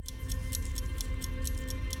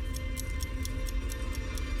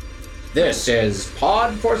This is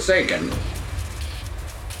Pod Forsaken.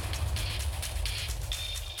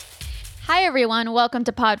 Hi, everyone. Welcome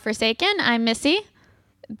to Pod Forsaken. I'm Missy.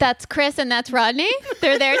 That's Chris and that's Rodney.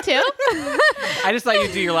 They're there too. I just thought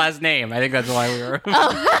you'd do your last name. I think that's why we were.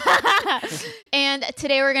 And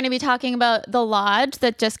today we're going to be talking about The Lodge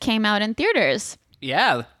that just came out in theaters.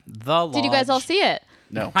 Yeah, The Lodge. Did you guys all see it?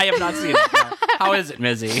 No. I have not seen it. No. How is it,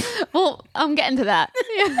 Mizzy? Well, I'm getting to that.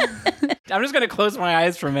 I'm just going to close my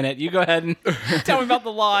eyes for a minute. You go ahead and tell me about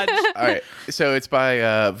The Lodge. All right. So it's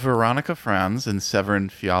by Veronica Franz and Severin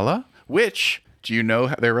Fiala, which, do you know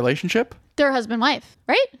their relationship? They're husband-wife,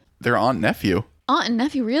 right? They're aunt-nephew. Aunt and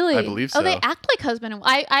nephew, really? I believe so. Oh, they act like husband and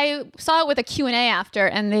wife. I saw it with a Q&A after,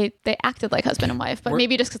 and they acted like husband and wife, but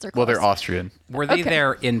maybe just because they're close. Well, they're Austrian. Were they Okay.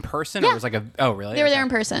 there in person? Yeah. Or was like a? Oh, really? They were there in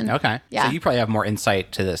person. Okay. Yeah. So you probably have more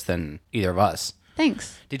insight to this than either of us.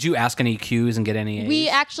 Thanks. Did you ask any Qs and get any As? We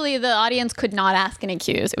actually, the audience could not ask any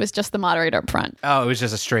cues. It was just the moderator up front. Oh, it was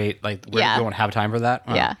just a straight, like, we Yeah. don't have time for that?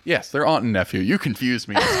 Oh. Yeah. Yes, they're aunt and nephew. You confused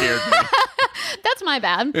me and scared me. That's my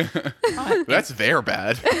bad. That's their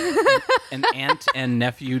bad. An aunt and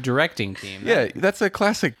nephew directing team. Yeah, that's a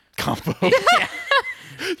classic combo.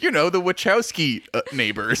 You know, the Wachowski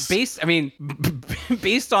neighbors.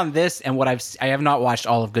 Based on this and what I have not watched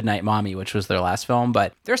all of Goodnight Mommy, which was their last film,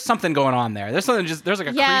 but there's something going on there. There's like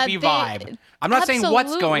a creepy vibe. I'm not saying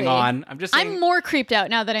what's going on. I'm just saying I'm more creeped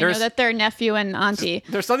out now that I know that they're nephew and auntie.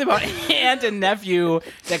 there's something about aunt and nephew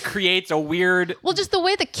that creates a weird. Well, just the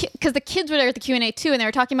way because the kids were there at the Q&A too, and they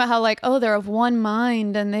were talking about how like, oh, they're of one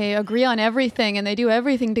mind and they agree on everything and they do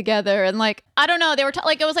everything together, and like, I don't know, they were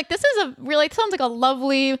like, it was like, this is a really, it sounds like a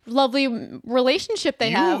lovely relationship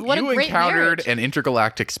they have. What a great encountered marriage. an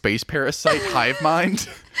intergalactic space parasite hive mind.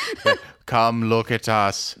 Come look at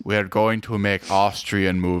us. We're going to make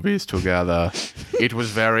Austrian movies together. It was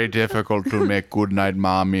very difficult to make Goodnight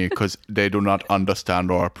Mommy because they do not understand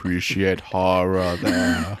or appreciate horror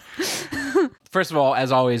there. First of all,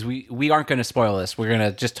 as always, we aren't going to spoil this. We're going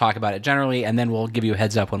to just talk about it generally, and then we'll give you a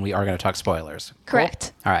heads up when we are going to talk spoilers.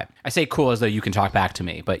 Correct. Cool? All right. I say cool as though you can talk back to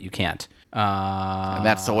me, but you can't. And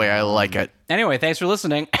that's the way I like it. Anyway, thanks for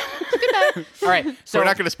listening. All right. So We're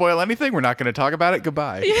not going to spoil anything. We're not going to talk about it.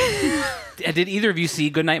 Goodbye. did either of you see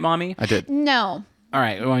Goodnight Mommy? I did. No. All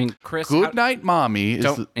right. I mean, Chris. Goodnight Mommy is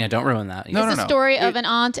Don't ruin that. No, It's a story of an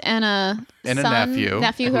aunt and a nephew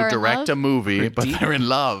who are in direct love. a movie, but they're in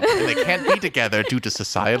love and they can't be together due to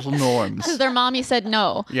societal norms. Because their mommy said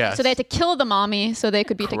no. Yes. So they had to kill the mommy so they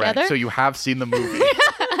could be Correct. together. So you have seen the movie.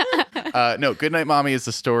 No, Goodnight Mommy is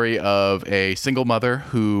the story of a single mother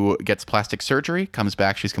who gets plastic surgery, comes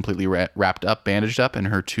back, she's completely wrapped up, bandaged up, and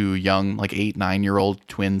her two young, like 8-9-year-old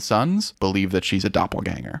twin sons believe that she's a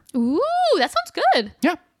doppelganger. Ooh, that sounds good.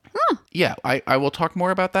 Yeah. Yeah, I will talk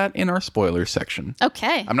more about that in our spoilers section.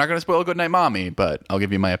 Okay. I'm not going to spoil Goodnight Mommy, but I'll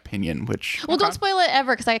give you my opinion, which... Well, don't spoil it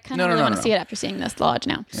ever, because I kind of really want to see it after seeing this Lodge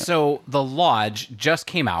now. So The Lodge just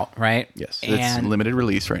came out, right? Yes, it's limited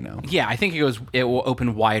release right now. Yeah, I think it will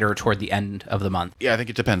open wider toward the end of the month. Yeah, I think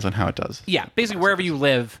it depends on how it does. Yeah, basically wherever you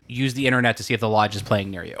live, use the internet to see if The Lodge is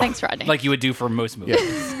playing near you. Thanks, Rodney. Like you would do for most movies.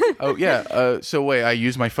 Yeah. Oh, yeah. So wait, I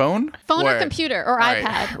use my phone? Phone or computer or All right,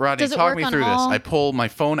 iPad? Rodney, Does it talk work me on through all? this. I pull my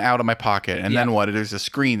phone out of my pocket, and then what? There's a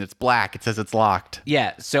screen that's black. It says it's locked.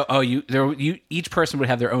 Yeah. So, each person would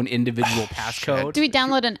have their own individual passcode. Do we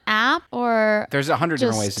download an app or? There's 100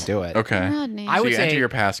 different ways Just- to do it. Okay. Rodney. I So would you say enter your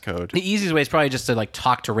passcode. the easiest way is probably just to like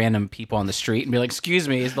talk to random people on the street and be like, "Excuse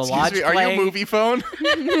me, is the Lodge Excuse me, are playing? you a movie phone?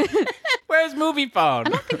 Where's movie phone?" I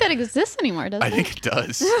don't think that exists anymore, does I it? think it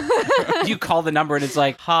does. You call the number and it's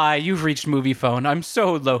like, "Hi, you've reached movie phone. I'm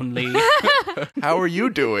so lonely." How are you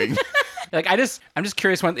doing? Like I'm just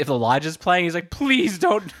curious if the Lodge is playing. He's like, please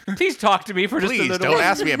talk to me for just a Please little. don't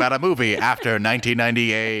ask me about a movie after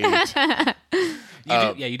 1998.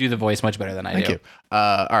 You do the voice much better than I do. Thank you.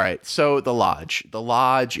 All right. So The Lodge. The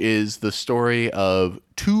Lodge is the story of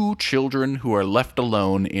two children who are left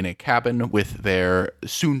alone in a cabin with their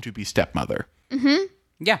soon-to-be stepmother.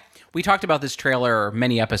 Yeah, we talked about this trailer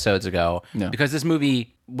many episodes ago because this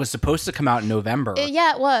movie was supposed to come out in November.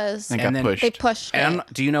 Yeah, it was. And And got then pushed. They pushed And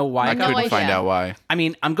it. do you know why? I it got couldn't idea. find out why. I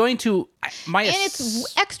mean, I'm going to And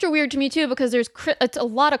it's extra weird to me too because it's a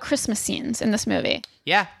lot of Christmas scenes in this movie.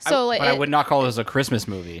 yeah. So, but I would not call this a Christmas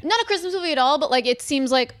movie. Not a Christmas movie at all, but like it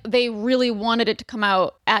seems like they really wanted it to come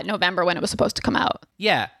out at November when it was supposed to come out.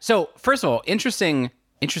 Yeah. So first of all, interesting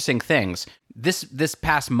things. This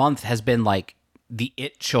past month has been like the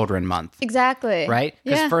It Children month. Exactly. Right?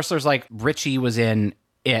 Because Yeah. first there's like Richie was in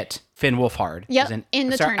It, Finn Wolfhard. Yep, in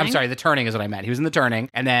The Turning. I'm sorry, The Turning is what I meant. He was in The Turning.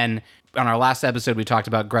 And then on our last episode, we talked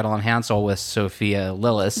about Gretel and Hansel with Sophia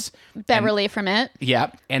Lillis. Beverly from It.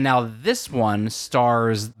 Yep. And now this one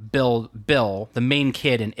stars Bill, the main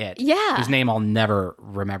kid in It. Yeah. Whose name I'll never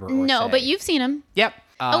remember or No, say. but you've seen him. Yep.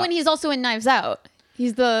 And he's also in Knives Out.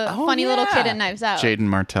 He's the funny little kid in Knives Out. Jaden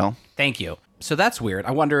Martell. Thank you. So that's weird.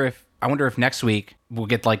 I wonder if next week we'll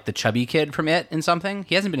get like the chubby kid from It in something.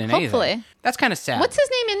 He hasn't been in Hopefully. anything. That's kind of sad. What's his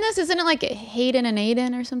name in this? Isn't it like Hayden and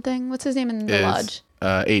Aiden or something? What's his name in The Lodge?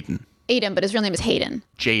 Aiden. Aiden, but his real name is Hayden.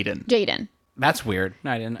 Jaden. That's weird.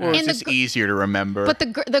 No, I didn't. Well, it's just easier to remember. But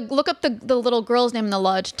the look up the little girl's name in The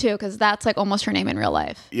Lodge too, because that's like almost her name in real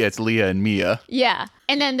life. Yeah, it's Leah and Mia. Yeah.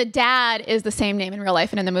 And then the dad is the same name in real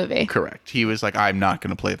life and in the movie. Correct. He was like, I'm not going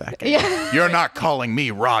to play that game. Yeah. You're not calling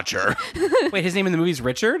me Roger. Wait, his name in the movie is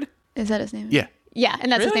Richard? Is that his name? Yeah. Yeah,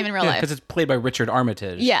 and that's his name in real life. Because it's played by Richard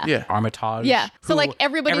Armitage. Yeah. Yeah. Armitage. Yeah. So who like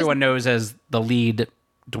everyone knows as the lead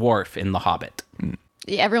dwarf in The Hobbit.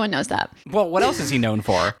 Yeah, everyone knows that. Well, what else is he known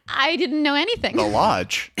for? I didn't know anything. The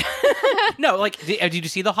Lodge. No, like, did you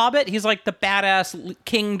see The Hobbit? He's like the badass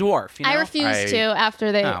king dwarf. You know? I refused to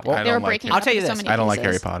after they well, they I were don't like breaking it. up I'll tell you into so this, many I don't like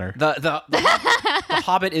Harry pieces. Potter. The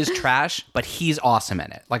Hobbit is trash, but he's awesome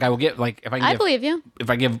in it. Like I will get like if I can I give, believe you. if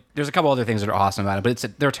I give there's a couple other things that are awesome about it,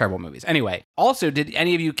 but they're terrible movies. Anyway, also did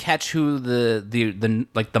any of you catch who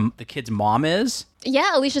the kid's mom is?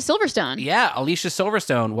 Yeah, Alicia Silverstone. Yeah, Alicia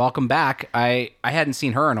Silverstone. Welcome back. I hadn't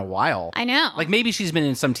seen her in a while. I know. Like maybe she's been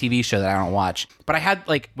in some TV show that I don't watch. But I had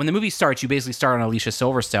like when the movie starts, you basically start on Alicia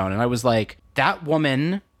Silverstone, and I was like, that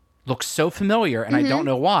woman looks so familiar, and I don't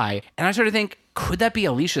know why. And I started to think, could that be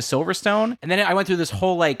Alicia Silverstone? And then I went through this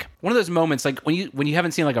whole like one of those moments like when you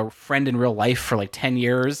haven't seen like a friend in real life for like 10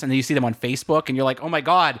 years and then you see them on Facebook and you're like, oh my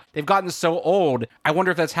God, they've gotten so old. I wonder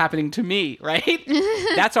if that's happening to me, right?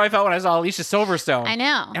 That's how I felt when I saw Alicia Silverstone. I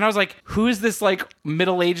know. And I was like, who is this like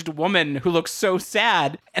middle-aged woman who looks so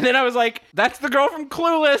sad? And then I was like, that's the girl from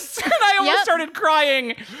Clueless. And I almost started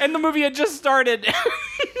crying and the movie had just started.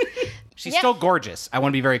 She's still gorgeous. I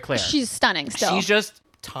want to be very clear. She's stunning still. She's just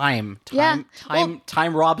time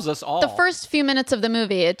robs us all. The first few minutes of the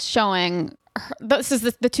movie, it's showing this is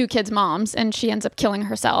the two kids' moms, and she ends up killing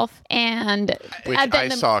herself. And Which I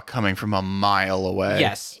saw coming from a mile away.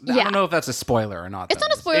 Yes. I don't know if that's a spoiler or not. It's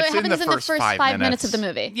not a spoiler. It happens in the first 5 minutes of the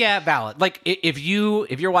movie. Yeah, valid. Like if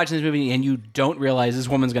you're watching this movie and you don't realize this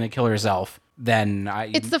woman's going to kill herself, then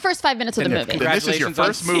it's the first 5 minutes of the movie. Then this is your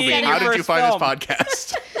first movie. How did you find this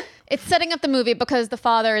podcast? It's setting up the movie because the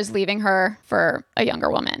father is leaving her for a younger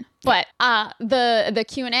woman. But the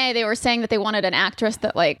Q&A, they were saying that they wanted an actress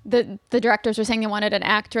that like the directors were saying they wanted an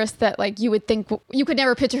actress that like you would think you could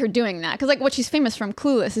never picture her doing that, because like what she's famous from,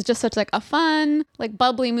 Clueless, is just such like a fun like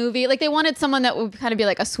bubbly movie. Like they wanted someone that would kind of be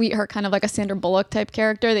like a sweetheart, kind of like a Sandra Bullock type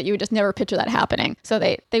character that you would just never picture that happening. So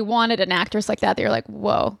they wanted an actress like that. You're like,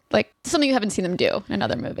 whoa, like something you haven't seen them do in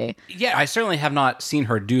another movie. Yeah, I certainly have not seen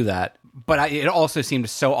her do that, but it also seemed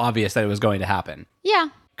so obvious that it was going to happen. Yeah.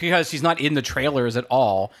 Because she's not in the trailers at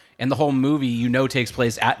all, and the whole movie, takes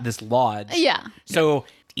place at this lodge. Yeah. So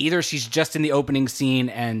either she's just in the opening scene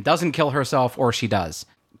and doesn't kill herself, or she does.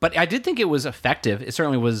 But I did think it was effective. It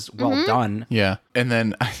certainly was well done. Yeah. And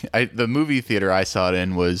then the movie theater I saw it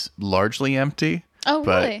in was largely empty. Oh,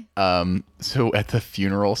 really? So at the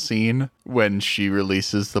funeral scene, when she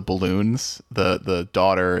releases the balloons, the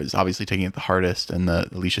daughter is obviously taking it the hardest, and the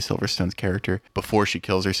Alicia Silverstone's character, before she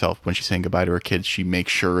kills herself, when she's saying goodbye to her kids, she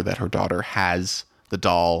makes sure that her daughter has the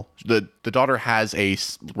doll. The daughter has a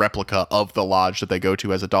replica of the lodge that they go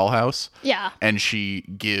to as a dollhouse. Yeah. And she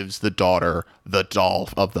gives the daughter the doll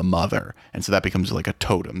of the mother. And so that becomes like a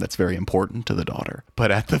totem that's very important to the daughter. But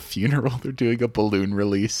at the funeral, they're doing a balloon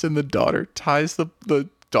release, and the daughter ties the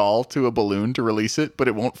doll to a balloon to release it, but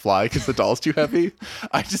it won't fly because the doll's too heavy.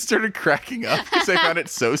 I just started cracking up because I found it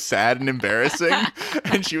so sad and embarrassing.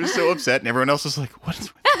 And she was so upset, and everyone else was like, what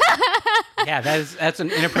is Yeah, that's an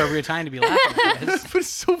inappropriate time to be laughing at this. But it's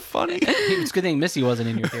so funny. It's a good thing Missy wasn't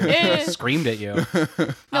in your theater. She screamed at you.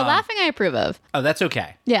 No, laughing I approve of. Oh, that's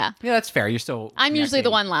okay. Yeah. Yeah, that's fair. You're still I'm usually connecting.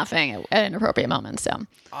 the one laughing at inappropriate moments, so.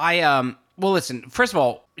 Well, listen, first of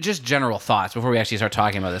all, just general thoughts before we actually start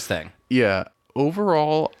talking about this thing. Yeah.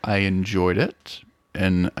 Overall, I enjoyed it.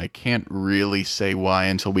 And I can't really say why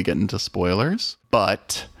until we get into spoilers.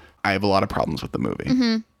 But I have a lot of problems with the movie.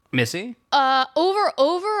 Mm-hmm. Missy?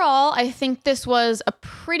 Overall, I think this was a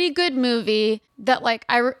pretty good movie that like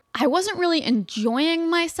I wasn't really enjoying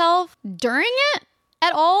myself during it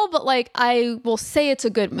at all, but like I will say it's a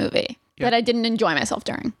good movie that I didn't enjoy myself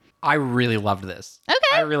during. I really loved this.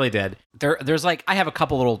 Okay. I really did. There's like, I have a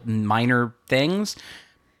couple little minor things,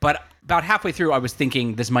 But about halfway through, I was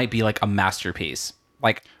thinking this might be like a masterpiece.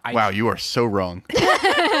 Like, Wow, you are so wrong.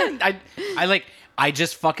 I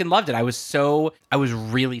just fucking loved it. I was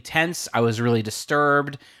really tense. I was really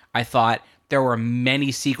disturbed. I thought there were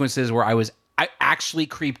many sequences where I actually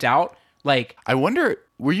creeped out. Like, I wonder,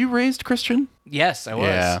 were you raised Christian? yes, I was.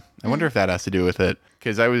 Yeah. I wonder if that has to do with it.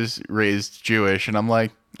 Because I was raised Jewish, and I'm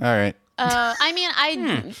like, all right. I mean,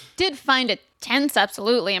 I did find it tense,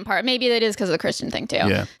 absolutely, in part. Maybe that is because of the Christian thing, too.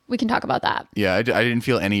 Yeah. We can talk about that. Yeah, I didn't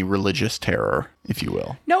feel any religious terror, if you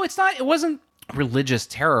will. No, it's not. It wasn't religious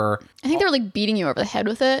terror. I think they were like beating you over the head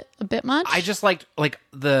with it a bit much. I just liked like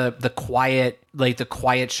the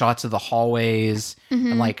quiet shots of the hallways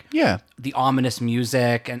and like Yeah. the ominous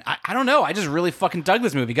music, and I don't know. I just really fucking dug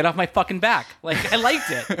this movie. Get off my fucking back. Like, I liked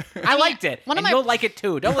it. I liked it. one of And my you'll like it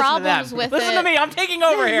too. Don't listen to problems them. with Listen to it- me. I'm taking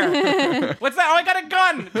over here. What's that? Oh, I got a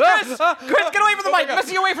gun. Chris, get away from the mic. I'm gonna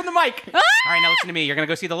see you away from the mic. All right, now listen to me. You're gonna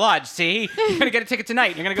go see The Lodge. See, you're gonna get a ticket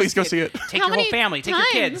tonight. You're gonna go Please go see it. Take How your whole many family. Take times?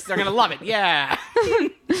 your kids. They're gonna love it. Yeah.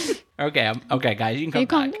 Okay, guys, you can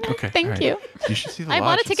come back. Okay. Thank all right. you. You should see the I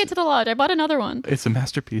Lodge. bought a ticket to the lodge. I bought another one. It's a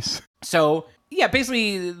masterpiece. So yeah,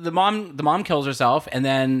 basically the mom kills herself, and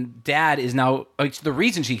then dad is now the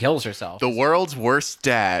reason she kills herself. The world's worst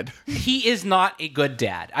dad. He is not a good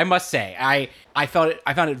dad, I must say. I found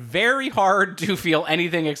it very hard to feel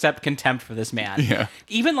anything except contempt for this man. Yeah.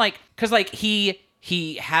 Even like, because like he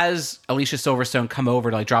has Alicia Silverstone come over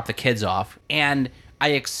to like drop the kids off, and I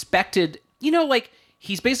expected, like,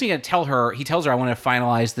 he's basically going to tell her, he tells her, I want to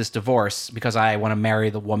finalize this divorce because I want to marry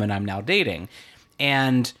the woman I'm now dating.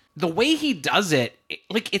 And the way he does it,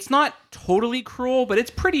 like, it's not totally cruel, but it's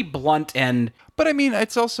pretty blunt. And But I mean,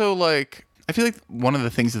 it's also like, I feel like one of the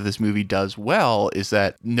things that this movie does well is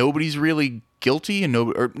that nobody's really guilty and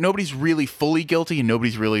nobody's really fully guilty and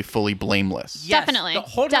nobody's really fully blameless. yes, Definitely. the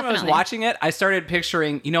whole time I was Definitely. watching it, I started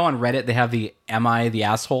picturing, on Reddit, they have the Am I the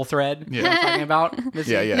Asshole thread. Yeah. You know what I'm talking about?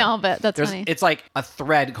 Missy? Yeah, yeah. No, but that's funny. It's like a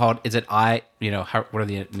thread called, is it I, what are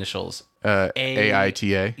the initials?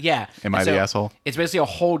 AITA. Yeah. Am I And the so asshole? It's basically a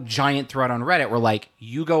whole giant thread on Reddit where, like,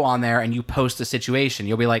 you go on there and you post a situation.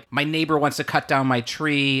 You'll be like, my neighbor wants to cut down my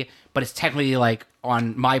tree, but it's technically, like,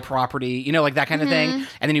 on my property, like that kind of thing.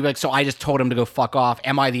 And then you'll be like, so I just told him to go fuck off.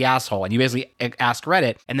 Am I the asshole? And you basically ask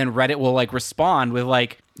Reddit, and then Reddit will, like, respond with,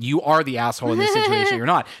 like, you are the asshole in this situation. You're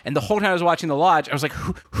not. And the whole time I was watching The Lodge, I was like,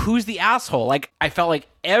 who's the asshole? Like, I felt like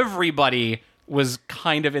everybody was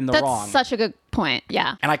kind of in the That's wrong. such a good point.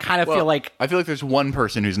 Yeah. And I kind of feel like, I feel like there's one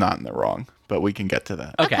person who's not in the wrong, but we can get to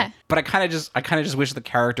that. okay. But I kind of just wish the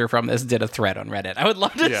character from this did a thread on Reddit. I would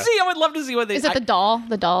love to Yeah. see. I would love to see what they. Is it the doll?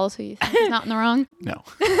 The dolls who you think is not in the wrong? No.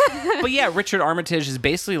 But yeah, Richard Armitage is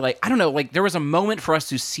basically like, I don't know. Like, there was a moment for us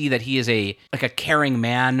to see that he is a caring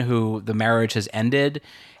man who the marriage has ended,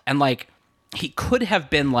 and like he could have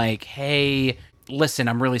been like, hey, listen,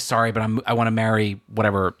 I'm really sorry, but I want to marry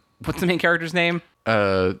whatever. What's the main character's name?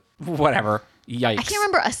 Whatever. Yikes. I can't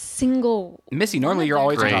remember a single. Missy, normally you're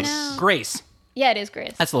always Grace. on top. Grace. Yeah, it is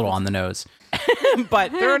Grace. That's a little on the nose.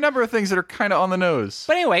 But There are a number of things that are kind of on the nose.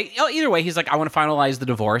 But anyway, either way, he's like, I want to finalize the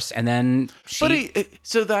divorce, and then she. I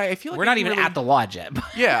feel like we're I not didn't even really- at the lodge yet.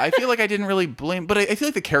 Yeah, I feel like I didn't really blame, but I feel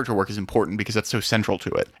like the character work is important because that's so central to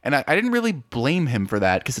it. And I didn't really blame him for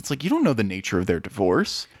that because it's like, you don't know the nature of their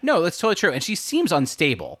divorce. No, that's totally true. And she seems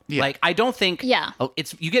unstable. Yeah. Like, I don't think. Yeah.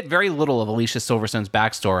 You get very little of Alicia Silverstone's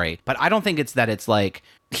backstory, but I don't think it's that it's like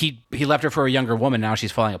he left her for a younger woman. Now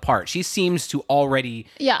she's falling apart. She seems to already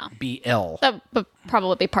Yeah. be ill. That would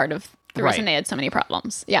probably be part of the reason Right. they had so many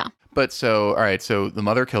problems. Yeah. But so, all right, so the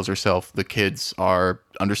mother kills herself. The kids are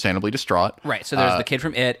understandably distraught. Right. So there's the kid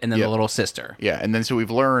from It, and then yeah. the little sister. Yeah, and then so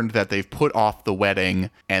we've learned that they've put off the wedding,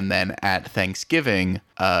 and then at Thanksgiving,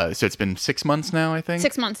 so it's been 6 months now, I think.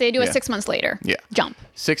 6 months. They do Yeah. a 6 months later. Yeah. Jump.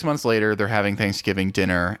 6 months later, they're having Thanksgiving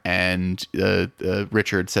dinner, and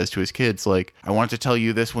Richard says to his kids, like, I wanted to tell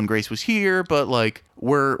you this when Grace was here, but like,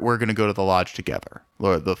 we're gonna go to the lodge together,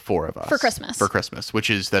 or the four of us For Christmas. For Christmas,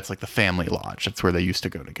 that's like the family lodge. That's where they used to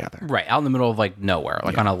go together. Right. Out in the middle of like nowhere,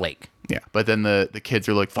 like on a lake. Yeah, but then the kids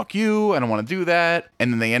are like, fuck you, I don't want to do that.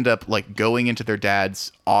 And then they end up like going into their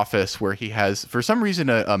dad's office where he has, for some reason,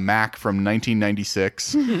 a Mac from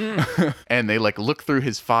 1996. And they like look through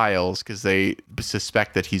his files because they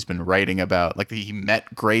suspect that he's been writing about, like, he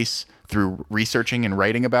met Grace through researching and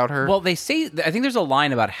writing about her. Well, they say, I think there's a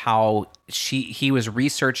line about how he was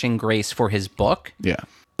researching Grace for his book. Yeah.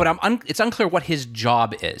 But it's unclear what his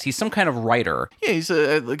job is. He's some kind of writer. Yeah, he's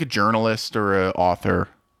like a journalist or an author.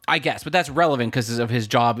 I guess, but that's relevant because of his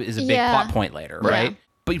job is a big Yeah. plot point later, right? Yeah.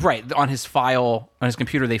 But right, on his file, on his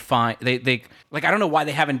computer, they find they like, I don't know why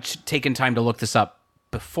they haven't taken time to look this up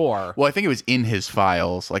before. Well, I think it was in his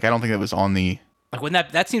files. Like, I don't think it was on the... Like when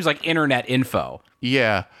that seems like internet info.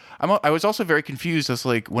 Yeah. I was also very confused as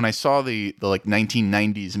like when I saw the like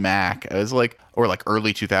 1990s Mac, I was like, or like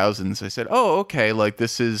early 2000s, I said, oh, okay, like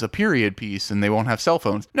this is a period piece and they won't have cell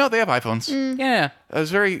phones. No, they have iPhones. Yeah. I was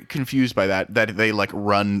very confused by that they like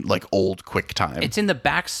run like old QuickTime. It's in the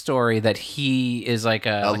backstory that he is like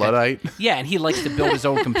a Luddite? Yeah, and he likes to build his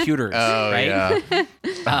own computers, right?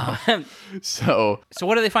 Yeah. So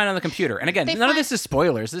what do they find on the computer? And again, none of this is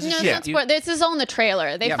spoilers. This is No, just this is all in the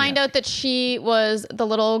trailer. They find out that she was the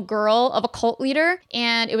little girl of a cult leader,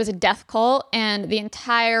 and it was a death cult, and the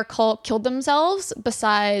entire cult killed themselves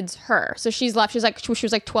besides her. So she's left. She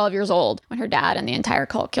was like 12 years old when her dad and the entire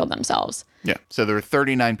cult killed themselves. yeah. So there were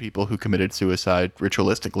 39 people who committed suicide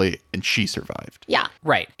ritualistically, and she survived. Yeah.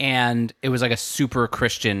 right. And it was like a super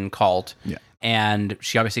Christian cult. Yeah. And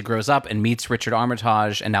she obviously grows up and meets Richard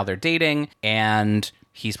Armitage, and now they're dating, and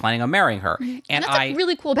he's planning on marrying her. And that's a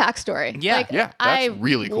really cool backstory. Yeah. Like, Yeah, that's I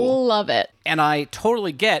really cool. love it. And I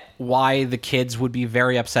totally get why the kids would be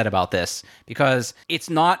very upset about this, because it's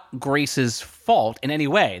not Grace's fault in any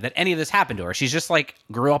way that any of this happened to her. She's just like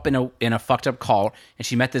grew up in a fucked up cult, and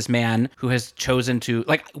she met this man who has chosen to,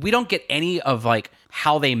 like, we don't get any of like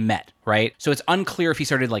how they met, right? So it's unclear if he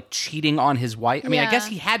started like cheating on his wife. I mean, I guess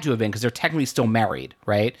he had to have been, because they're technically still married,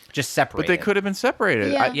 right? Just separated. But they could have been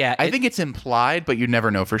separated. Yeah. I think it's implied, but you never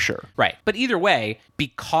know for sure. Right. But either way,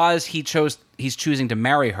 because he's choosing to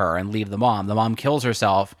marry her and leave the mom kills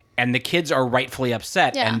herself, and the kids are rightfully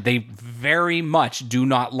upset, and they very much do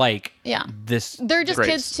not like this. They're just Grace.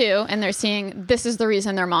 kids too, and they're seeing this is the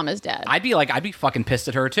reason their mom is dead. I'd be fucking pissed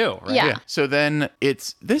at her too, right? Yeah. So then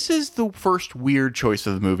this is the first weird choice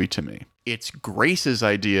of the movie to me. It's Grace's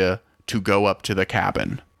idea to go up to the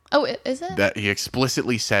cabin. Oh, is it? That he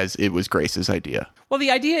explicitly says it was Grace's idea. Well,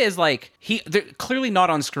 the idea is like they're clearly not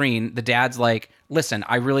on screen. The dad's like, listen,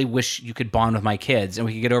 I really wish you could bond with my kids and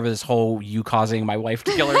we could get over this whole you causing my wife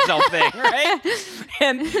to kill herself thing,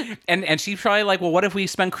 right? And she's probably like, well, what if we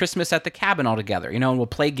spend Christmas at the cabin all together? You know, and we'll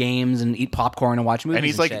play games and eat popcorn and watch movies. And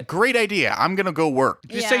he's like, shit. great idea. I'm going to go work.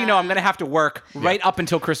 Just so you know, I'm going to have to work right up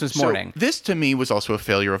until Christmas morning. So this to me was also a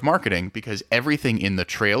failure of marketing, because everything in the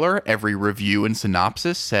trailer, every review and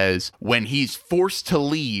synopsis says when he's forced to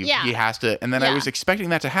leave, he has to. And then I was expecting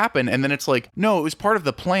that to happen. And then it's like, no, it was part of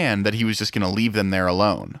the plan that he was just going to leave them there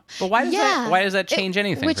alone. But why does that change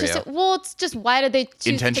anything for you? Well, it's just, why did they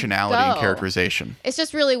choose Intentionality to and go? characterization. It's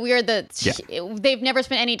just really weird that they've never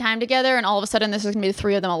spent any time together, and all of a sudden this is going to be the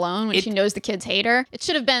three of them alone when she knows the kids hate her. It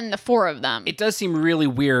should have been the four of them. It does seem really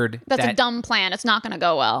weird. That's a dumb plan. It's not going to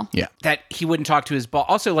go well. Yeah. That he wouldn't talk to his boss.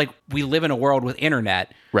 Also, like, we live in a world with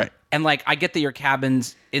internet. Right. And like, I get that your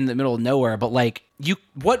cabin's in the middle of nowhere, but like,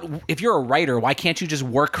 if you're a writer, why can't you just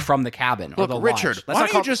work from the cabin or Look, the Richard, lodge? why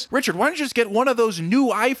don't you just get one of those new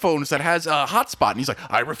iPhones that has a hotspot? And he's like,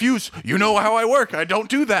 I refuse. You know how I work. I don't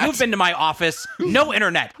do that. You've been to my office. No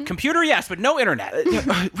internet. Computer, yes, but no internet.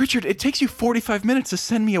 Richard, it takes you 45 minutes to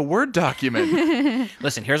send me a Word document.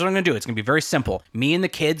 Listen, here's what I'm going to do. It's going to be very simple. Me and the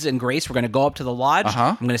kids and Grace, we're going to go up to the lodge.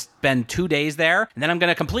 I'm going to spend 2 days there, and then I'm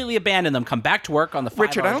going to completely abandon them, come back to work on the 5-hour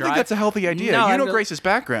Richard, I don't think that's a healthy idea. No, you know Grace's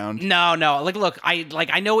background. No. Like, look,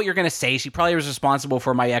 I know what you're going to say. She probably was responsible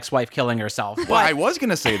for my ex-wife killing herself. But Well, I was going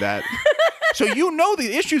to say that. So you know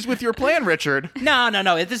the issues with your plan, Richard. No.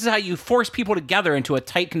 This is how you force people together into a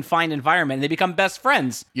tight, confined environment, and they become best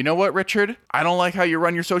friends. You know what, Richard? I don't like how you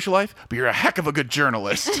run your social life, but you're a heck of a good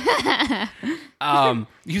journalist.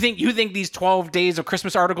 You think these 12 days of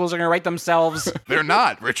Christmas articles are going to write themselves? They're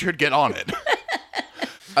not, Richard. Get on it.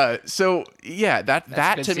 So yeah,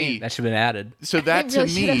 that to me, that should have been added. so that to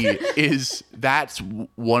me that's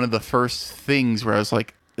one of the first things where I was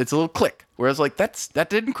like, it's a little click. Where I was like, that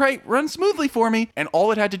didn't quite run smoothly for me. And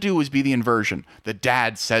all it had to do was be the inversion. The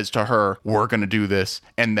dad says to her, we're going to do this.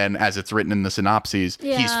 And then as it's written in the synopses,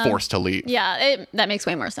 he's forced to leave. Yeah, that makes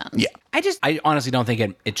way more sense. Yeah. I honestly don't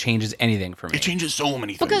think it changes anything for me. It changes so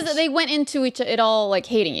many things. Because they went into it all like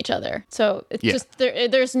hating each other. So it's just,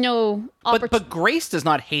 there's no opportunity. But Grace does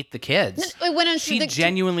not hate the kids. It went into She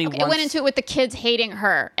genuinely It went into it with the kids hating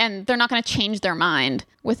her, and they're not going to change their mind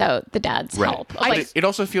without the dad's help. Like, It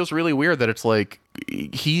also feels really weird that it's like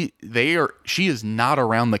she is not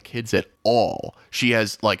around the kids at all. She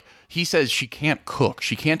has like, he says she can't cook.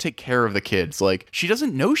 She can't take care of the kids. Like, she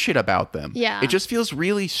doesn't know shit about them. Yeah. It just feels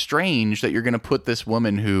really strange that you're going to put this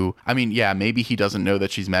woman who, I mean, yeah, maybe he doesn't know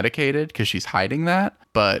that she's medicated because she's hiding that.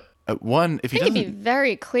 But One, if he I think doesn't, it'd be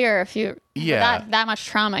very clear if you Yeah. that much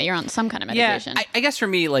trauma, you're on some kind of Yeah, medication. I guess for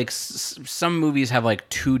me, like some movies have like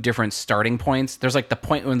two different starting points. There's like the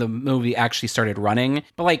point when the movie actually started running,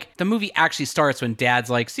 but like the movie actually starts when Dad's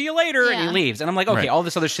like, "See you later," and he Yeah. leaves, and I'm like, okay, Right. all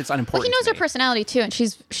this other shit's Well, unimportant. he knows to her me. personality too, and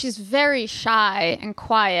she's very shy and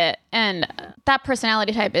quiet, and that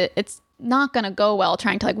personality type, it's not gonna go well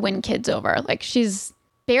trying to like win kids over. Like she's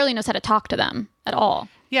barely knows how to talk to them at all.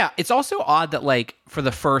 Yeah, it's also odd that like for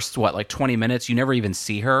the first 20 minutes you never even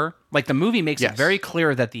see her. Like the movie makes Yes. it very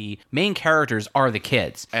clear that the main characters are the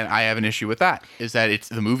kids. and I have an issue with that, is that it's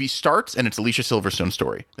the movie starts and it's Alicia Silverstone's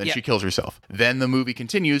story. Then Yeah. she kills herself. Then the movie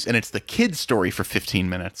continues and it's the kid's story for 15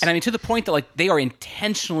 minutes. And I mean, to the point that like they are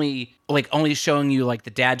intentionally like only showing you like the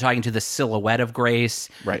dad talking to the silhouette of Grace.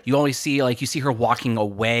 Right. You only see you see her walking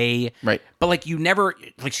away. Right. But like you never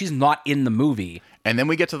like she's not in the movie. And then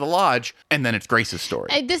we get to the lodge, and then it's Grace's story.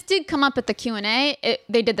 This did come up at the Q&A.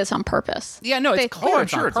 They did this on purpose. Yeah, no, it's They- clear. I'm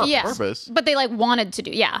it's sure on it's on purpose. Yes, purpose. but they like wanted to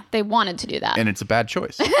do. Yeah, they wanted to do that. And it's a bad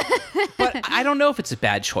choice. But I don't know if it's a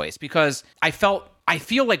bad choice because I feel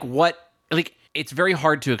like it's very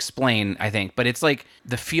hard to explain, I think, but it's like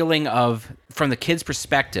the feeling of from the kid's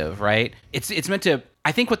perspective, right? It's meant to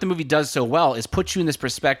I think what the movie does so well is put you in this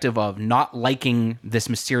perspective of not liking this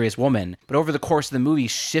mysterious woman, but over the course of the movie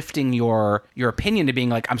shifting your opinion to being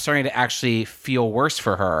like, I'm starting to actually feel worse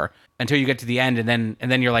for her until you get to the end and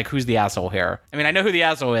then you're like, who's the asshole here? I mean, I know who the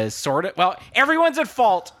asshole is, sort of. Well, everyone's at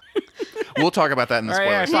fault. We'll talk about that in the All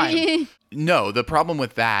right, spoilers. fine. No, the problem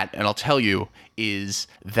with that, and I'll tell you, is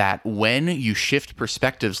that when you shift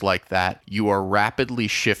perspectives like that, you are rapidly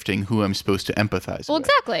shifting who I'm supposed to empathize well, with.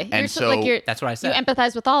 exactly. And That's what I said. You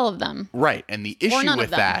empathize with all of them. right. And the issue none of with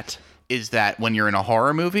them. that is that when you're in a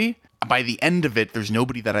horror movie, by the end of it, there's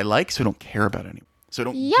nobody that I like, so I don't care about anyone. So I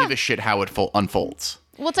don't Yeah. give a shit how it unfolds.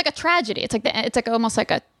 Well, it's like a tragedy. It's like almost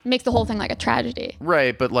like make the whole thing like a tragedy.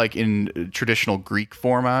 Right, but like in traditional Greek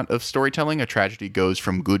format of storytelling, a tragedy goes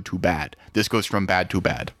from good to bad. This goes from bad to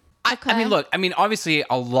bad. I mean, look, obviously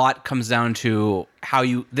a lot comes down to how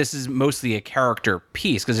this is mostly a character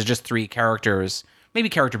piece because it's just three characters. Maybe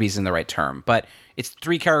character piece isn't the right term, but it's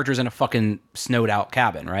three characters in a fucking snowed out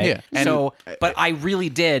cabin, right? Yeah. And- So, but I really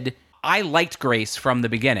did. I liked Grace from the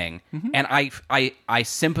beginning, and I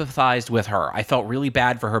sympathized with her. I felt really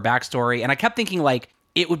bad for her backstory, and I kept thinking like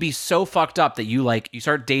it would be so fucked up that you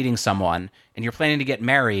start dating someone and you're planning to get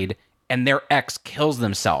married, and their ex kills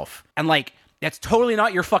themselves, and like that's totally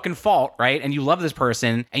not your fucking fault, right? And you love this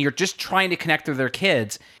person, and you're just trying to connect with their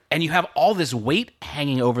kids, and you have all this weight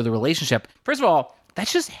hanging over the relationship. First of all,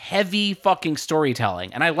 that's just heavy fucking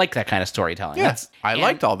storytelling, and I like that kind of storytelling. Yes, I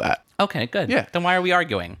liked all that. Okay, good. Yeah. Then why are we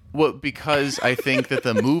arguing? Well, because I think that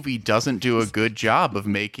the movie doesn't do a good job of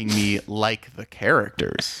making me like the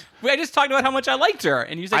characters. I just talked about how much I liked her,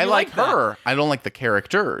 and you said I you like liked that. her. I don't like the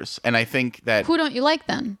characters. And I think that Who don't you like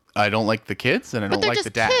then? I don't like the kids and I But don't they're like just the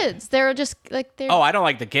dad. kids. They're just like they're. Oh, I don't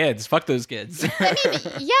like the kids. Fuck those kids. I mean,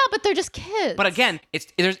 yeah, but they're just kids. But again,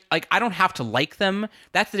 there's like I don't have to like them.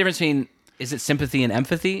 That's the difference between is it sympathy and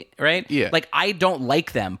empathy, right? Yeah. Like I don't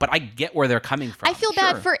like them, but I get where they're coming from. I feel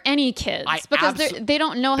bad for any kids I because abso- they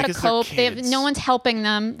don't know how to Because they're cope. They have kids. no one's helping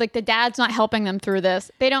them. Like the dad's not helping them through this.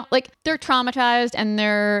 They don't like they're traumatized and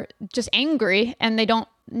they're just angry and they don't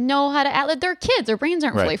know how to act. They're kids. Their brains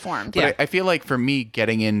aren't Right. fully formed. But I feel like for me,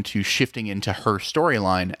 shifting into her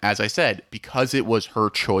storyline, as I said, because it was her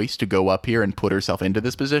choice to go up here and put herself into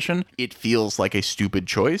this position, it feels like a stupid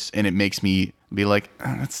choice, and it makes me be like,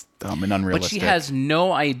 "Oh, that's dumb and But unrealistic." she has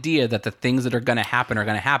no idea that the things that are going to happen are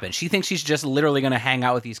going to happen. She thinks she's just literally going to hang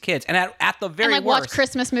out with these kids, and at the very And like worst, watch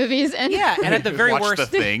Christmas movies and yeah, and at the very Watch worst, the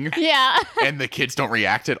thing, yeah. and the kids don't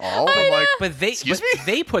react at all. I'm like, but Excuse me?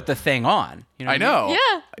 they put the thing on. You know I what mean? know.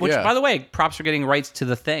 Yeah. Which, Yeah. by the way, props for getting rights to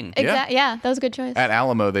the thing. Exactly. Yeah, that was a good choice. At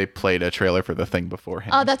Alamo, they played a trailer for the thing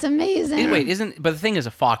beforehand. Oh, that's amazing. Wait, but the thing is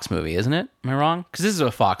a Fox movie, isn't it? Am I wrong? Because this is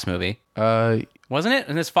a Fox movie, wasn't it?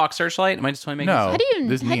 And this Fox Searchlight? Am I just totally making no. How do you-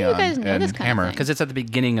 this how do you Neon guys know and this kind of Hammer. thing? Because it's at the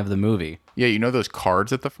beginning of the movie. Yeah, you know those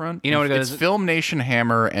cards at the front? You know what it It's is? Film Nation,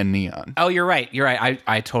 Hammer, and Neon. Oh, you're right. You're right.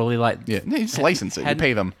 I totally like. Yeah, you just license it. You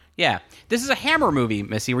pay them. Yeah. This is a Hammer movie,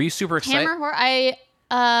 Missy. Were you super excited? Hammer horror.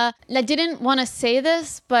 I didn't want to say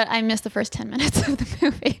this, but I missed the first 10 minutes of the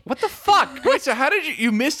movie. What the fuck? Wait, so how did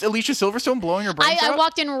you missed Alicia Silverstone blowing her brains I out?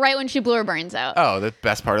 walked in right when she blew her brains out. Oh, the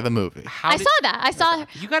best part of the movie. How I did- saw that. I saw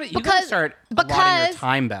You got to because- start allotting your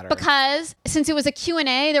time better. Because since it was a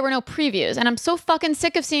Q&A, there were no previews. And I'm so fucking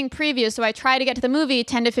sick of seeing previews. So I tried to get to the movie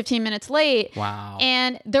 10 to 15 minutes late. Wow.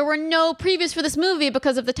 And there were no previews for this movie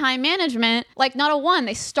because of the time management. Like not a one.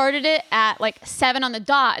 They started it at like 7 on the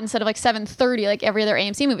dot instead of like 7:30 like every other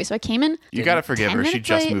AMC movie. So I came in. You got to forgive 10 her. She minutes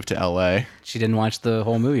just late. moved to LA. She didn't watch the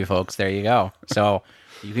whole movie, folks. There you go. So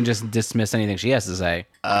you can just dismiss anything she has to say.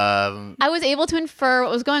 I was able to infer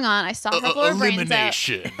what was going on. I saw her blow her brains out.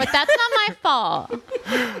 Elimination. But that's not my fault.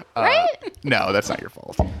 Right? No, that's not your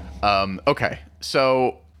fault. Okay,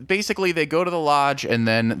 so basically they go to the lodge and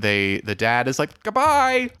then the dad is like,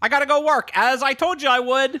 goodbye. I gotta go work, as I told you I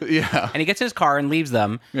would. Yeah. And he gets in his car and leaves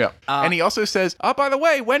them. Yeah. And he also says, oh, by the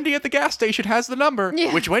way, Wendy at the gas station has the number,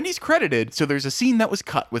 Yeah. which Wendy's credited. So there's a scene that was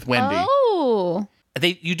cut with Wendy. Oh.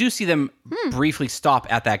 You do see them briefly stop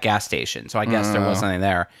at that gas station, so I guess there was something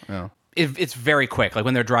there. Yeah. It's very quick. Like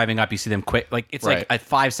when they're driving up, you see them quick. Like it's Right. like a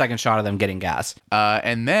 5-second shot of them getting gas.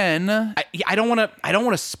 And then... I don't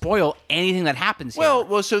want to spoil anything that happens here.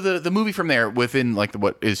 Well, so the movie from there, within like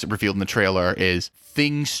what is revealed in the trailer, is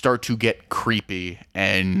things start to get creepy,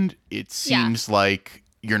 and it seems like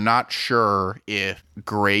you're not sure if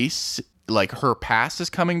Grace, like her past, is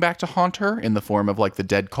coming back to haunt her in the form of like the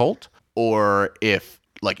dead cult, or if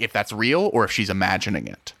that's real, or if she's imagining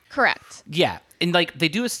it. Correct. Yeah, and like they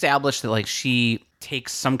do establish that like she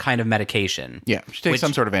takes some kind of medication. Yeah, she takes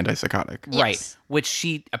some sort of antipsychotic. Right, Yes. which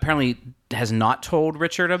she apparently has not told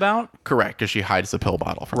Richard about. Correct, because she hides the pill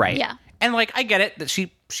bottle from Right. him. Yeah. And like I get it that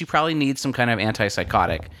she probably needs some kind of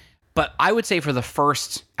antipsychotic. But I would say for the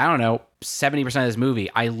first, I don't know, 70% of this movie,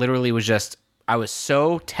 I literally was I was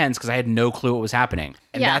so tense because I had no clue what was happening.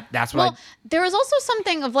 And that's what there was also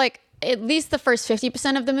something of like at least the first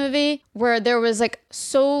 50% of the movie where there was like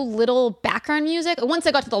so little background music. Once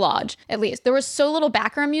I got to the lodge, at least there was so little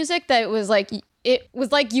background music that it was like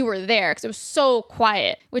you were there because it was so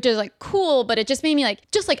quiet, which is like cool, but it just made me like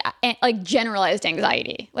generalized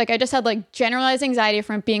anxiety. Like I just had like generalized anxiety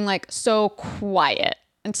from being like so quiet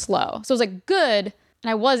and slow. So it was like good, and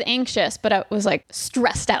I was anxious, but I was like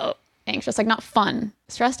stressed out. Anxious, like not fun.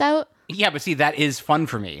 Stressed out. Yeah, but see, that is fun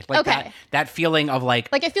for me. Like Okay. that feeling of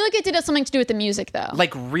like Like I feel like it did have something to do with the music though.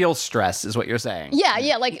 like real stress is what you're saying.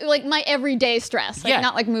 Yeah, like my everyday stress, like Yeah.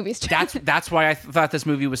 not like movie stress. That's why I thought this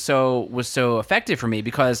movie was so effective for me,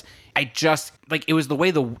 because I just like it was the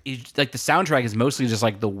way the soundtrack is mostly just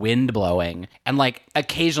like the wind blowing, and like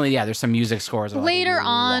occasionally there's some music scores. Later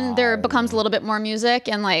on, there becomes a little bit more music,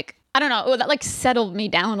 and like I don't know, that like settled me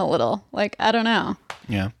down a little. Like I don't know.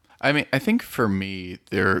 Yeah. I mean, I think for me,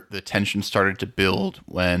 the tension started to build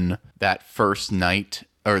when that first night,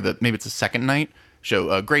 or maybe it's the second night,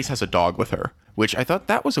 Grace has a dog with her, which I thought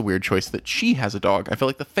that was a weird choice that she has a dog. I feel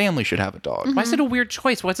like the family should have a dog. Why is it a weird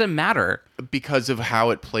choice? What does it matter? Because of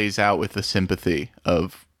how it plays out with the sympathy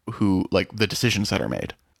of who, like, the decisions that are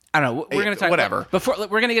made. I don't know. We're gonna talk whatever. Before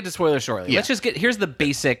we're gonna get to spoilers shortly. Yeah. Let's just here's the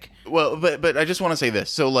basic. Well, but I just want to say this.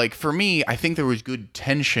 So, like, for me, I think there was good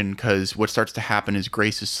tension because what starts to happen is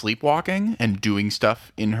Grace is sleepwalking and doing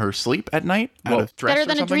stuff in her sleep at night out of dress Better or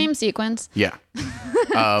than a something. dream sequence. Yeah.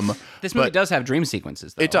 This movie But- does have dream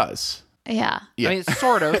sequences, though. It does. Yeah. Yeah. I mean,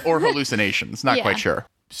 sort of. Or hallucinations. Not Yeah. quite sure.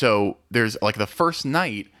 So there's like the first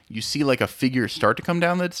night, you see like a figure start to come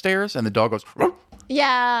down the stairs, and the dog goes, "Ruff,"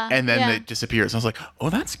 Yeah. and then yeah. it disappears. I was like, oh,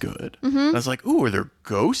 that's good. I was like, ooh, are there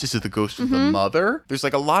ghosts? Is it the ghost of the mother? There's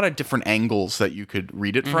like a lot of different angles that you could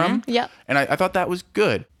read it from. Yep. And I thought that was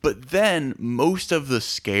good. But then most of the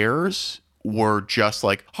scares were just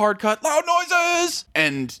like hard cut, loud noises.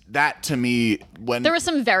 And that to me, when There were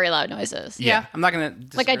some very loud noises. Yeah. I'm not gonna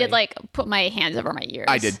Like I did disagree. like put my hands over my ears.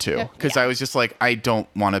 I did too, because I was just like, I don't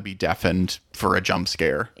want to be deafened for a jump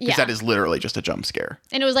scare, because Yeah. that is literally just a jump scare.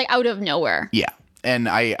 And it was like out of nowhere. Yeah. And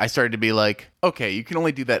I started to be like, okay, you can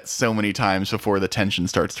only do that so many times before the tension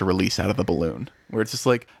starts to release out of the balloon, where it's just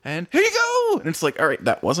like, and here you go. And it's like, all right,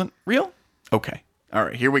 that wasn't real. Okay. All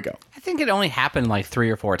right, here we go. I think it only happened like 3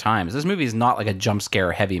 or 4 times. This movie is not like a jump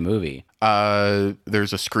scare heavy movie.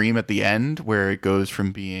 There's a scream at the end where it goes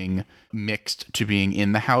from being mixed to being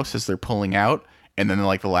in the house as they're pulling out. And then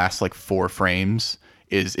like the last like 4 frames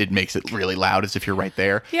is it makes it really loud as if you're right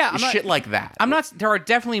there. Yeah, I'm not- shit like that. There are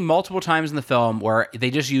definitely multiple times in the film where they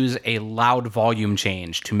just use a loud volume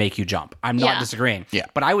change to make you jump. I'm not Yeah. disagreeing. Yeah.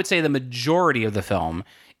 But I would say the majority of the film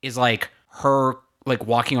is like her like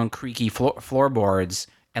walking on creaky floorboards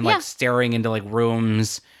and like Yeah. staring into like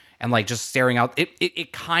rooms and like just staring out.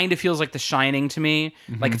 It kind of feels like The Shining to me.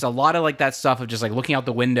 Like it's a lot of like that stuff of just like looking out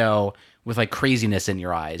the window with like craziness in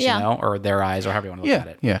your eyes, Yeah. you know, or their eyes, or however you want to look Yeah, at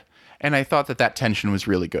it. yeah. And I thought that tension was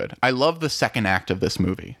really good. I love the second act of this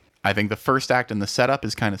movie. I think the first act and the setup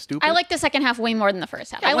is kind of stupid. I like the second half way more than the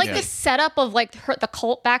first half. I like the setup of like the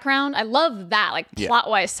cult background. I love that, like Yeah.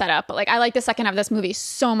 plot-wise setup. But like I like the second half of this movie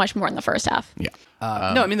so much more than the first half. Yeah.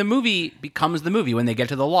 No, I mean the movie becomes the movie when they get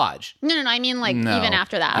to the lodge. No. I mean like No. even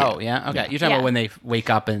after that. Oh yeah, okay. You're talking Yeah. about when they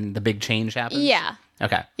wake up and the big change happens. Yeah.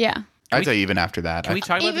 Okay. Yeah. I'd say even after that. Can we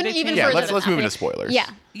talk about the date Even change? Yeah, further let's than move that. into spoilers. Yeah.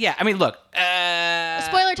 Yeah, I mean, look.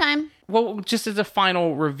 Spoiler time. Well, just as a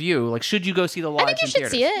final review, like, should you go see the Lodge? I think you in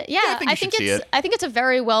should theaters? see it. Yeah, I think you should see it. I think it's a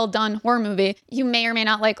very well done horror movie. You may or may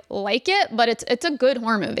not like it, but it's a good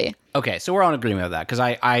horror movie. Okay, so we're on agreement with that because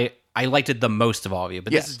I liked it the most most of all of you,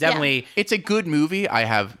 but Yes. this is definitely. It's a good movie. I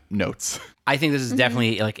have notes. I think this is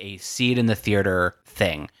definitely like a see it in the theater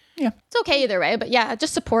thing. It's okay either way, but yeah,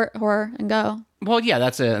 just support horror and go. Well, yeah,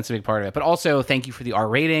 that's a big part of it. But also, thank you for the R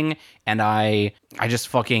rating, and I just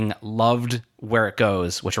fucking loved where it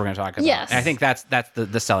goes, which we're going to talk about. Yes. And I think that's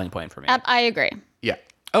the selling point for me. I agree. Yeah.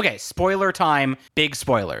 Okay, spoiler time. Big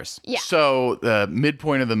spoilers. Yeah. So the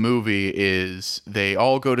midpoint of the movie is they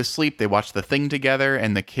all go to sleep. They watch The Thing together,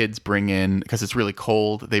 and the kids bring in, because it's really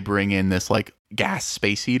cold, they bring in this like gas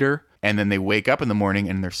space heater. And then they wake up in the morning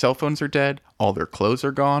and their cell phones are dead. All their clothes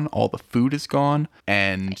are gone. All the food is gone.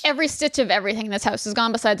 And Every stitch of everything in this house is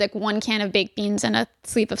gone besides like one can of baked beans and a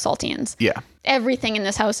sleeve of saltines. yeah, Everything in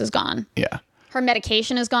this house is gone. yeah, Her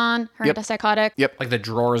medication is gone. Her Yep. antipsychotic. yep, Like the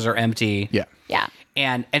drawers are empty. yeah. Yeah.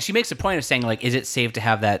 And she makes a point of saying like, is it safe to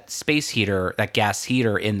have that space heater, that gas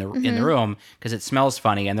heater in the room because it smells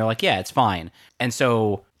funny? And they're like, yeah, it's fine. And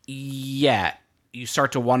so yeah, you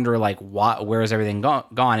start to wonder like, where is everything gone?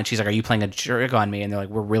 And she's like, are you playing a trick on me? And they're like,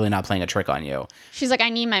 we're really not playing a trick on you. She's like, I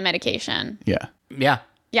need my medication. Yeah. Yeah.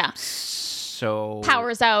 Yeah. So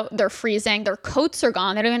Power's out. They're freezing. Their coats are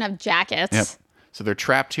gone. They don't even have jackets. Yep. So they're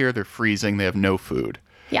trapped here. They're freezing. They have no food.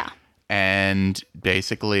 Yeah. And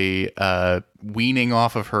basically, weaning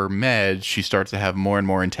off of her meds, she starts to have more and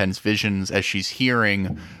more intense visions as she's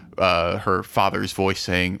hearing her father's voice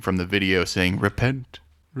saying from the video saying, repent,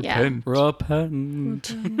 Yeah. repent,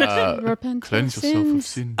 repent. Repent cleanse of yourself of sins.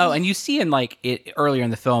 sin. Oh, and you see in like it earlier in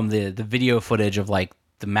the film the video footage of like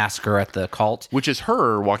the massacre at the cult. Which is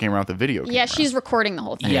her walking around with a video camera. Yeah, she's recording the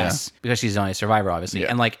whole thing. Yes, because she's the only survivor, obviously. Yeah.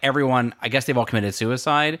 And like everyone, I guess they've all committed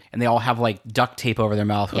suicide, and they all have like duct tape over their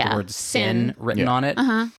mouth with Yeah. the word sin Sin. written Yeah. on it.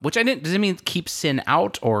 Which I didn't. Does it mean keep sin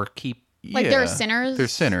out or keep? Like they're sinners. They're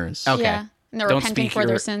sinners. Okay. Yeah. And they're Don't repenting speak for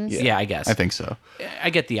their your- sins. Yeah, I guess. I think so. I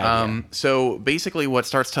get the idea. So basically, what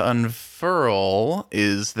starts to unfurl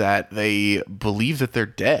is that they believe that they're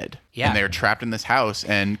dead. Yeah. And they're trapped in this house.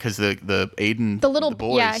 And because the Aiden, The little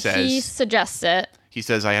boy, yeah, says, he suggests it. he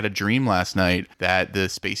says, I had a dream last night that the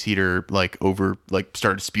space heater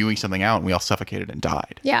started spewing something out and we all suffocated and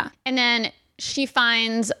died. Yeah. And then she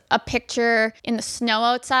finds a picture in the snow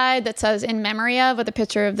outside that says in memory of, with a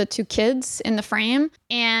picture of the two kids in the frame.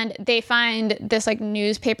 And they find this like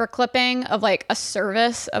newspaper clipping of like a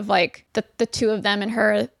service of like the two of them and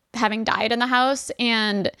her having died in the house,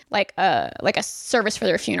 and like a service for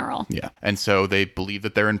their funeral. Yeah. And so they believe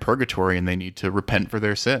that they're in purgatory and they need to repent for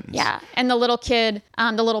their sins. Yeah. And the little kid,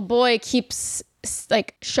 the little boy keeps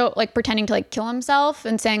pretending to like kill himself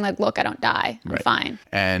and saying like, look, I don't die. I'm Right. fine.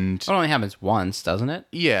 And it only happens once, doesn't it?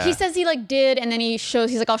 yeah. He says he like did, and then he's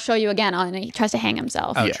like, I'll show you again. And he tries to hang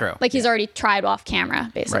himself. Oh, Yeah. true. Like he's already tried off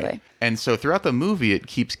camera, basically. Right. And so throughout the movie, it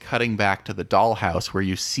keeps cutting back to the dollhouse where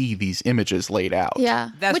you see these images laid out. Yeah.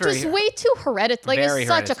 That's Which very is way too hereditary. Like, very it's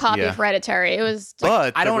such a copy Yeah. of Hereditary. It was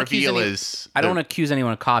But I the don't accuse reveal any- is... I don't accuse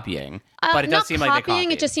anyone of copying, but it not does seem copying. like they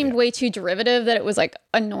copied. It just seemed way too derivative that it was like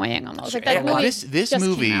annoying almost. Like that Yeah, well, movie this just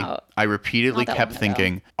movie, came out. I repeatedly not that kept long ago.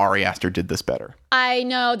 thinking Ari Aster did this better. I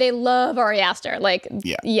know they love Ari Aster. Like,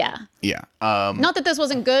 Yeah. yeah. Yeah. Not that this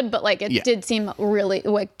wasn't good, but like it Yeah. did seem really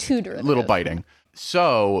like too derivative. Little biting.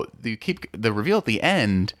 So the reveal at the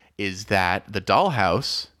end is that the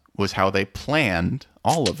dollhouse was how they planned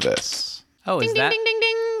all of this. Oh, is Ding ding that? ding ding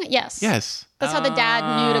ding. Yes. Yes. That's how the dad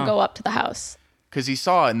knew to go up to the house. Because he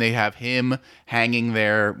saw it and they have him hanging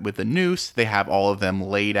there with a noose. They have all of them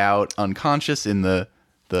laid out unconscious in the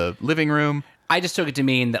living room. I just took it to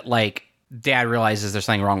mean that like dad realizes there's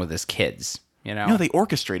something wrong with his kids. You know? No, they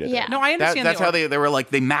orchestrated Yeah. it. No, I understand. That's how they were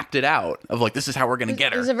like, they mapped it out of like, this is how we're going to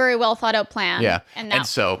get It her. was a very well thought out plan. Yeah. And And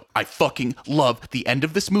so I fucking love the end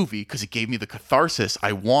of this movie because it gave me the catharsis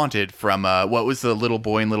I wanted from what was the little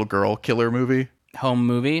boy and little girl killer movie? home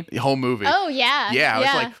movie. The whole movie. Oh yeah. Yeah, I was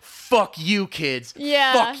like, fuck you, kids.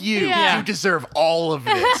 Yeah. Fuck you. Yeah. You deserve all of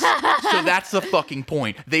this. So that's the fucking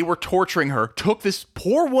point. They were torturing her, took this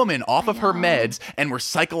poor woman off of her meds, and were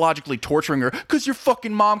psychologically torturing her because your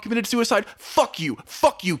fucking mom committed suicide. Fuck you.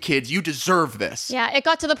 Fuck you, kids. You deserve this. Yeah, it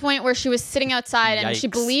got to the point where she was sitting outside and she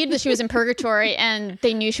Yikes. believed that she was in purgatory, and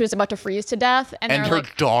they knew she was about to freeze to death. And, And they're her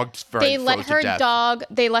like, dog they let froze her to death.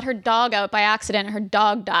 dog out by accident, and her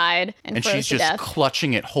dog died and And froze she's to just death.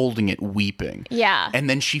 clutching it, holding it, weeping. Yeah. And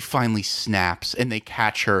then she finally snaps, and they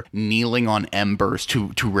catch her kneeling on embers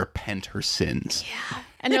to repent her sins. Yeah.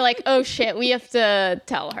 And they're like, oh shit, we have to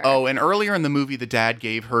tell her. Oh, and earlier in the movie, the dad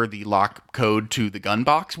gave her the lock code to the gun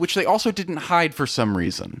box, which they also didn't hide for some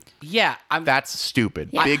reason. Yeah, That's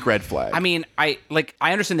stupid. Big red flag. I mean, I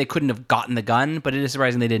understand they couldn't have gotten the gun, but it is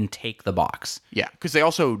surprising they didn't take the box. Yeah, because they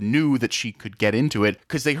also knew that she could get into it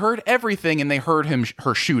because they heard everything and they heard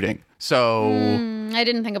her shooting. So I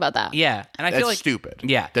didn't think about that. Yeah, and I that's feel like stupid.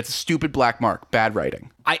 Yeah, that's a stupid black mark. Bad writing.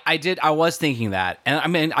 I was thinking that, and I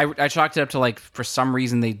mean, I chalked it up to like for some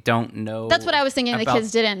reason they don't know. That's what I was thinking. The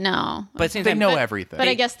kids didn't know, but at the same They time, know everything. but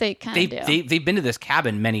I guess they kind of do. They've been to this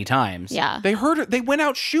cabin many times. Yeah. They heard it. They went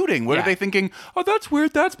out shooting. What Yeah. are they thinking? Oh, that's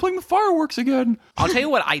weird. That's playing the fireworks again. I'll tell you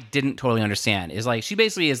what I didn't totally understand is like she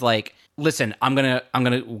basically is like, listen, I'm gonna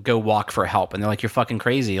go walk for help, and they're like, you're fucking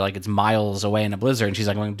crazy, like it's miles away in a blizzard, and she's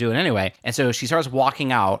like, I'm gonna do it anyway, and so she starts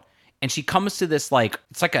walking out, and she comes to this like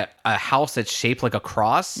it's like a house that's shaped like a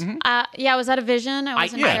cross, Yeah, was that a vision? I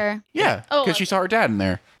wasn't sure. Yeah, Oh, because she saw her dad in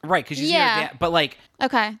there. right? Because she's Yeah. but like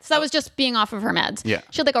Okay, so that was just being off of her meds. Yeah.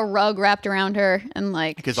 She had like a rug wrapped around her and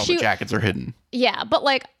like Because all the jackets are hidden. Yeah, but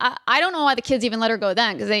like I don't know why the kids even let her go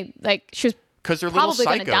then because they like she was Because they're little probably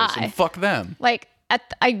gonna psychos die. and fuck them. Like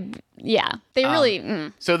they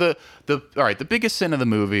really So the all right, the biggest sin of the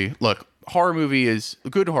movie. Look, a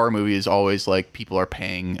good horror movie is always like people are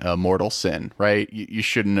paying a mortal sin, right? You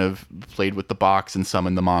shouldn't have played with the box and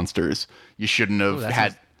summoned the monsters. You shouldn't have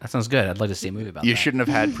that sounds good. I'd like to see a movie about You that. shouldn't have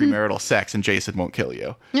had premarital sex and Jason won't kill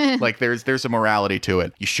you. Like there's a morality to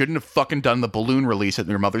it. You shouldn't have fucking done the balloon release at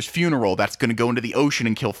your mother's funeral. That's going to go into the ocean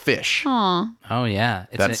and kill fish. Oh yeah,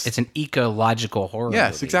 it's an ecological horror.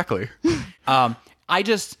 Yes, movie. exactly.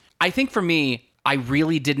 I think for me, I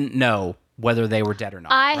really didn't know whether they were dead or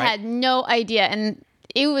not. I right? had no idea, and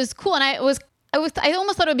it was cool, and I almost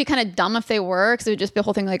thought it would be kind of dumb if they were, because it would just be a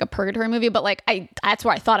whole thing like a purgatory movie. But like, that's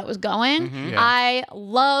where I thought it was going. Mm-hmm. I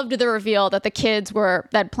loved the reveal that the kids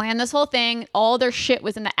that planned this whole thing. All their shit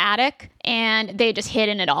was in the attic, and they just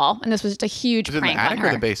hidden it all. And this was just a huge Was it in prank the attic on her.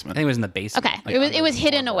 or the I basement? think it was in the basement. Okay, like, it was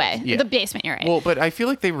hidden away. Yeah. The basement. You're right. Well, but I feel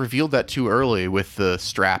like they revealed that too early with the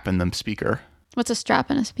strap and the speaker. What's a strap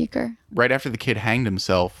and a speaker? Right after the kid hanged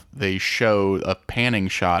himself, they show a panning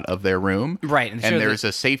shot of their room. Right, And and show there's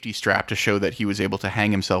a safety strap to show that he was able to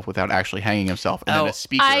hang himself without actually hanging himself. And then Oh, a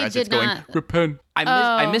speaker I as it's did going, not- repent.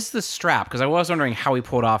 I missed the strap because I was wondering how he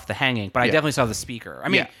pulled off the hanging, but I Yeah. definitely saw the speaker. I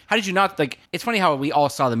mean, Yeah. how did you not like? It's funny how we all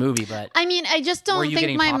saw the movie, but I mean, I just were don't you think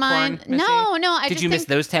getting my popcorn, mind. Missy? No. I did just you miss think,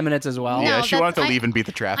 those 10 minutes as well? No, Yeah, she wanted to that's- leave and beat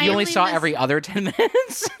the traffic. You only only saw missed- every other 10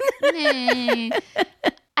 minutes.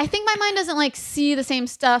 I think my mind doesn't like see the same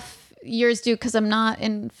stuff yours do because I'm not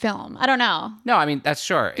in film. I don't know. No, I mean that's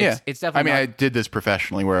sure. It's definitely. I did this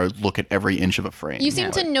professionally where I would look at every inch of a frame. You seem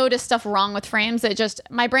to notice stuff wrong with frames that just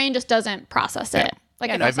my brain just doesn't process it. Like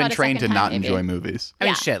if I I've saw been it a trained to second not time, maybe. enjoy movies. I mean,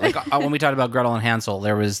 Yeah. shit. Like when we talked about Gretel and Hansel,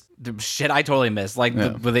 there was the shit I totally missed. Like,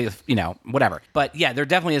 whatever. But yeah, there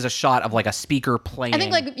definitely is a shot of like a speaker playing. I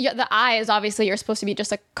think like the eye is obviously you're supposed to be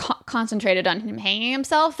just like concentrated on him hanging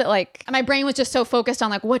himself that like my brain was just so focused on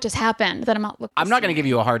like what just happened that I'm not looking. I'm not going to give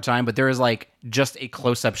you a hard time, but there is like just a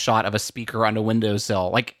close-up shot of a speaker on a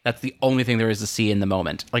windowsill. Like that's the only thing there is to see in the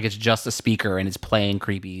moment. Like it's just a speaker and it's playing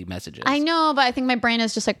creepy messages. I know, but I think my brain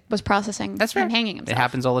is just like was processing That's him fair. hanging himself. It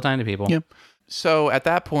happens all the time to people. Yeah. So at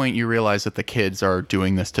that point, you realize that the kids are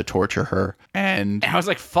doing this to torture her. And And I was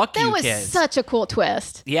like, fuck That you, was kids. such a cool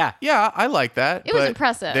twist. Yeah. yeah, I like that. It was but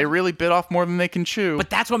impressive. They really bit off more than they can chew. But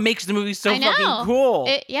that's what makes the movie so I know. fucking cool.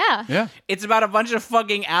 Yeah. yeah. It's about a bunch of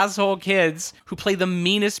fucking asshole kids who play the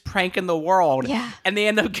meanest prank in the world. Yeah. And they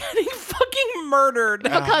end up getting fucking murdered.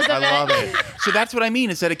 Because of I it. love it. So that's what I mean,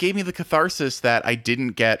 is that it gave me the catharsis that I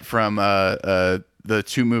didn't get from the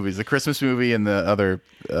two movies, the Christmas movie and the other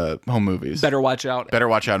home movies. Better watch out. Better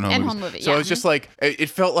watch out in home And movies. home movie, So yeah. it was just like it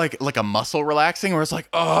felt like a muscle relaxing where it's like,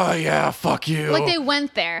 oh yeah, fuck you. Like they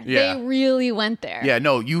went there. Yeah. They really went there. Yeah,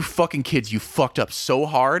 no, you fucking kids, you fucked up so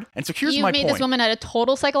hard. And so here's You my made point. this woman at a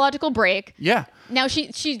total psychological break. Yeah. Now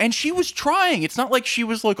she And she was trying. It's not like she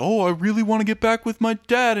was like, oh, I really want to get back with my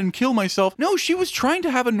dad and kill myself. No, she was trying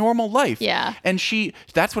to have a normal life. Yeah. And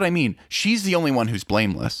that's what I mean. She's the only one who's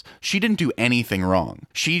blameless. She didn't do anything wrong.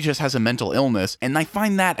 She just has a mental illness. And I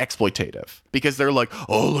find that exploitative because they're like,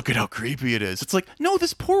 oh, look at how creepy it is. It's like, no,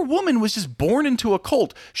 this poor woman was just born into a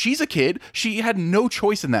cult. She's a kid. She had no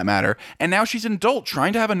choice in that matter. And now she's an adult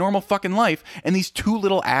trying to have a normal fucking life. And these two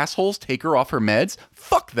little assholes take her off her meds.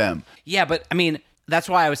 Fuck them. Yeah, but I mean, that's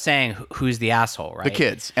why I was saying who's the asshole, right? The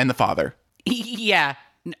kids and the father. Yeah.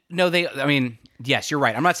 No, I mean, yes, you're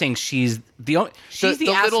right. I'm not saying she's the only. She's the,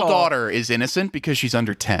 the little asshole. daughter is innocent because she's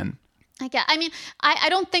under 10. I mean, I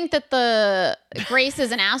don't think that the Grace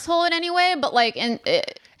is an asshole in any way, but like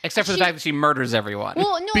Except for the fact that she murders everyone.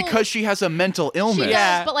 Well, no, Because she has a mental she illness. does,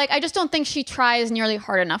 Yeah. but like I just don't think she tries nearly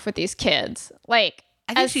hard enough with these kids. Like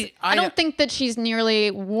I don't think that she's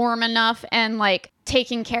nearly warm enough and like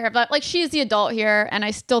taking care of that. Like she's the adult here, and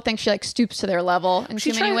I still think she like stoops to their level in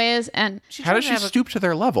too many ways. And How does she stoop to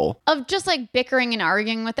their level? of just like bickering and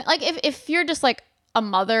arguing with it. Like if you're just like a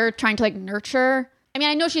mother trying to like nurture. I mean,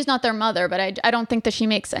 I know she's not their mother, but I don't think that she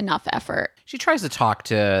makes enough effort. She tries to talk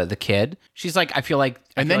to the kid. She's like, I feel like...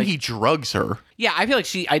 And then he drugs her. Yeah, I feel like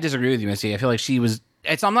I disagree with you, Missy. I feel like she was...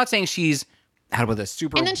 I'm not saying she's... How about this?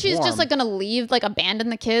 Super And then she's warm. just like gonna leave, like abandon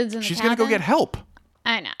the kids. In She's the going to go cabin. get help.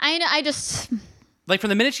 I know. I just. Like, from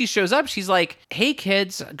the minute she shows up, she's like, hey,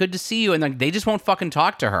 kids, good to see you. And like, they just won't fucking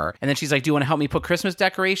talk to her. And then she's like, do you want to help me put Christmas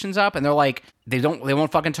decorations up? And they're like, they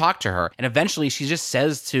won't fucking talk to her. And eventually she just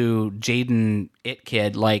says to Jaden, it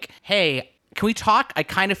kid, like, hey, can we talk? I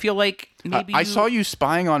kind of feel like maybe I saw you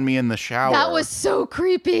spying on me in the shower. That was so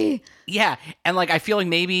creepy. Yeah. And like, I feel like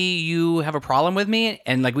maybe you have a problem with me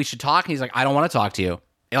and like, we should talk. And he's like, I don't want to talk to you.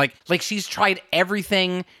 And like she's tried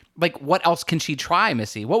everything. Like, what else can she try,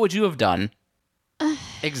 Missy? What would you have done?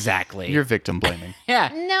 Exactly. You're victim blaming. Yeah.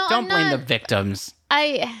 No, Don't I'm blame not. the victims.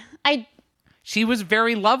 I She was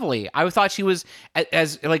very lovely. I thought she was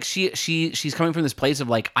as like she's coming from this place of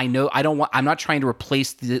like, I'm not trying to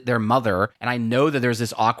replace their mother, and I know that there's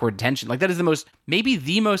this awkward tension. Like, that is maybe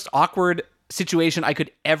the most awkward situation I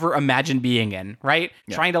could ever imagine being in, right?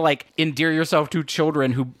 Yeah. Trying to like endear yourself to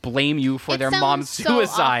children who blame you for their mom's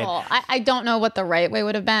suicide. Awful. I don't know what the right way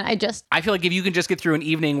would have been. I feel like if you can just get through an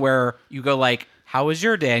evening where you go like, how was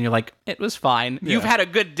your day? And you're like, it was fine. Yeah. You've had a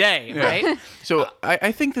good day, right? So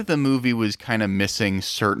I think that the movie was kind of missing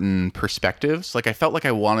certain perspectives. Like, I felt like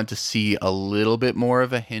I wanted to see a little bit more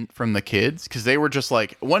of a hint from the kids, because they were just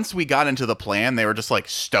like, once we got into the plan, they were just like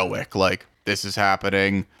stoic, like, this is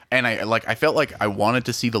happening. And I felt like I wanted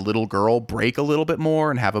to see the little girl break a little bit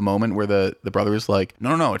more and have a moment where the brother is like,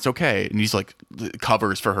 no, it's okay. And he's like,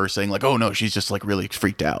 covers for her saying like, oh no, she's just like really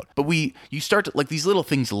freaked out. But you start to like these little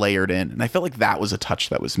things layered in. And I felt like that was a touch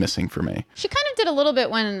that was missing for me. She kind of did a little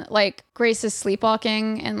bit when like Grace is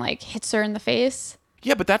sleepwalking and like hits her in the face.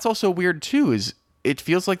 Yeah, but that's also weird too, is it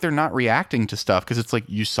feels like they're not reacting to stuff, because it's like,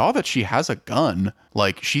 you saw that she has a gun,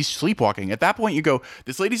 like she's sleepwalking. At that point you go,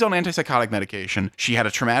 this lady's on antipsychotic medication, she had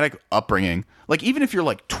a traumatic upbringing. Like, even if you're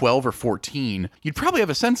like 12 or 14, you'd probably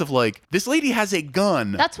have a sense of like, this lady has a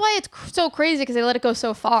gun. That's why it's so crazy, because they let it go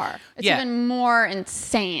so far. It's even more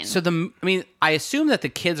insane. So I assume that the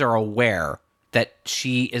kids are aware that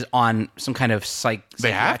she is on some kind of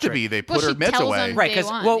They have to be. They put her meds tells away. them right? day Because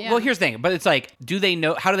one, well, here's the thing. But it's like, do they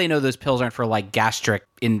know? How do they know those pills aren't for like gastric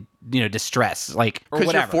distress, like, or Because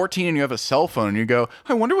whatever? you're 14 and you have a cell phone and you go,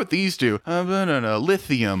 I wonder what these do. No,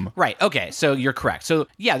 lithium. Right. Okay. So you're correct. So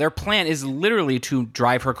yeah, their plan is literally to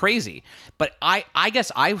drive her crazy. But I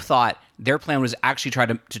guess I thought their plan was actually try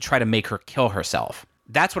to make her kill herself.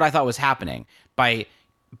 That's what I thought was happening by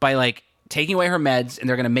like taking away her meds, and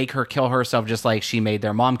they're going to make her kill herself just like she made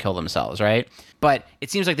their mom kill themselves, right? But it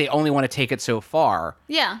seems like they only want to take it so far.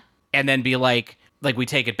 Yeah. And then be like we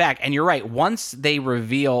take it back. And you're right. Once they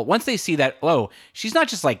see that, oh, she's not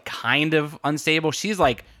just like kind of unstable, she's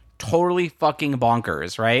like totally fucking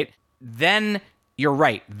bonkers, right? Then you're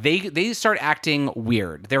right. They start acting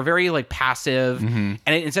weird. They're very like passive. Mm-hmm.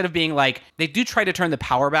 And instead of being like, they do try to turn the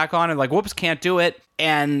power back on and like, whoops, can't do it.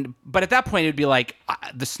 But at that point, it'd be like,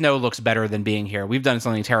 the snow looks better than being here. We've done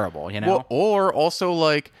something terrible, you know? Well, or also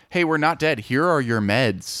like, hey, we're not dead. Here are your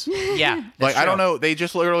meds. Yeah. Like, I don't know. They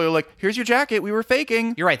just literally like, here's your jacket. We were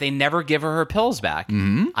faking. You're right. They never give her pills back.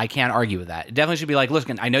 Mm-hmm. I can't argue with that. It definitely should be like,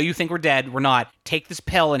 listen, I know you think we're dead. We're not. Take this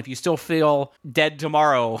pill, and if you still feel dead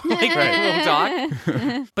tomorrow, like, we'll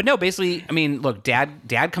talk. But no, basically, I mean, look, Dad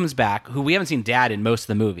comes back, who we haven't seen Dad in most of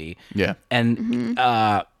the movie. Yeah. And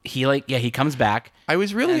he comes back. I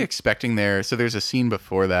was really expecting there. So there's a scene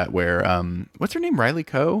before that where, what's her name? Riley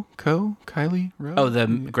Kylie Rowe? Oh, the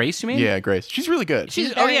Grace, you mean? Yeah, Grace. She's really good.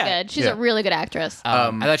 She's very good. She's a really good actress. I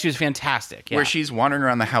thought she was fantastic. Yeah. Where she's wandering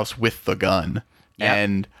around the house with the gun. Yep.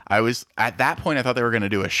 And I was, at that point, I thought they were going to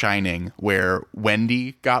do a Shining where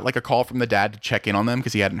Wendy got like a call from the dad to check in on them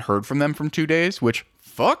because he hadn't heard from them from 2 days, which,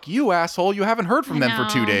 fuck you, asshole. You haven't heard from them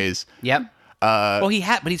for 2 days. Yep. Well,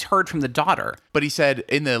 but he's heard from the daughter. But he said,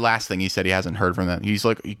 in the last thing, he said he hasn't heard from them. He's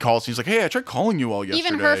like, he calls, he's like, hey, I tried calling you all yesterday.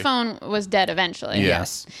 Even her phone was dead eventually. Yeah.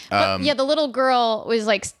 Yes. But yeah, the little girl was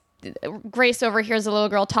like Grace overhears a little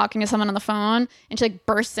girl talking to someone on the phone, and she like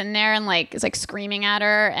bursts in there and like is like screaming at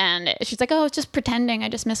her, and she's like, "Oh, it's just pretending. I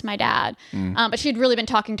just miss my dad." But she'd really been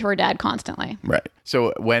talking to her dad constantly. Right.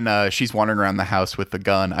 So when she's wandering around the house with the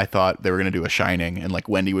gun, I thought they were going to do a Shining, and like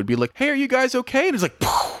Wendy would be like, "Hey, are you guys okay?" And it's like,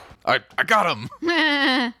 I got him.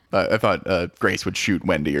 I thought Grace would shoot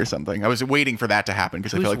Wendy or something. I was waiting for that to happen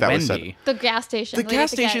because I Who's feel like that was Wendy? The gas station. the lady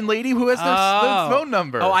gas at the station lady who has the phone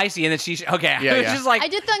number. Oh, I see. And then she, okay. Yeah, It was yeah. just like, I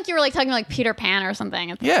did think you were like talking about like Peter Pan or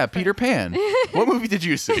something. Yeah, Peter Pan. What movie did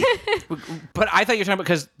you see? but I thought you were talking about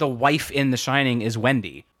because the wife in The Shining is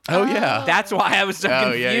Wendy. Oh yeah, That's why I was so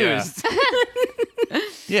Oh, yeah, confused.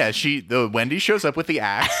 yeah. The Wendy shows up with the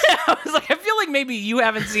axe. I was like, I feel like maybe you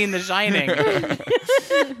haven't seen The Shining.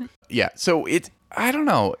 Yeah, so I don't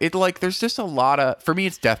know. It like there's just a lot of for me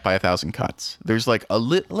it's death by a thousand cuts. There's like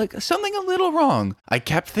something a little wrong. I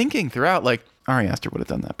kept thinking throughout like Ari Aster would have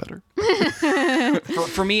done that better.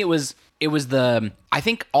 for me, it was the, I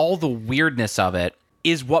think all the weirdness of it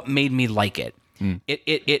is what made me like it.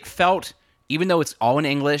 It felt, even though it's all in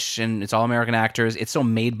English and it's all American actors, it's still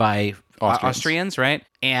made by Austrians, right?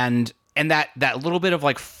 And that little bit of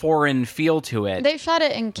like foreign feel to it. They shot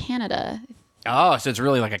it in Canada. Oh, so it's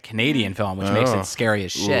really like a Canadian film, which makes it scary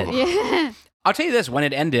as shit. Yeah. I'll tell you this, when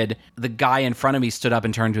it ended, the guy in front of me stood up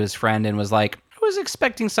and turned to his friend and was like, I was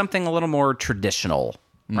expecting something a little more traditional,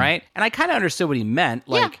 right? And I kind of understood what he meant.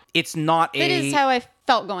 Like, it's not That is how I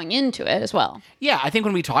felt going into it as well. Yeah, I think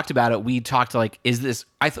when we talked about it, we talked like, is this?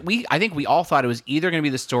 I think we all thought it was either going to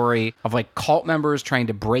be the story of like cult members trying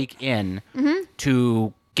to break in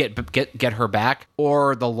to get her back,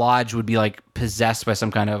 or the lodge would be like possessed by some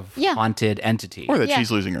kind of haunted entity, Or that she's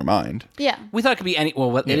losing her mind. Yeah. we thought it could be any.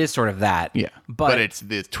 Well, it is sort of that. Yeah. but it's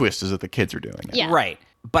the twist is that the kids are doing it. Yeah. right.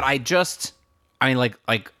 But I mean,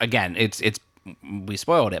 like again, it's we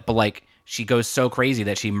spoiled it, but like she goes so crazy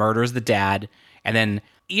that she murders the dad, and then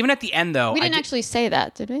even at the end though, We didn't actually say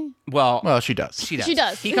that, did we? Well, she does. She does. She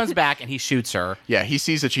does. He comes back and he shoots her. Yeah, he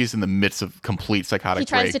sees that she's in the midst of complete psychotic He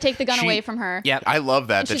tries break. to take the gun away from her. Yep. I love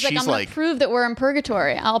that. And That she's like, I'm going like to prove that we're in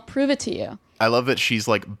purgatory. I'll prove it to you. I love that she's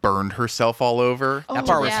like burned herself all over. That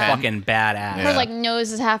part was yeah. fucking badass. Her like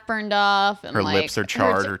nose is half burned off. And, Her like, lips are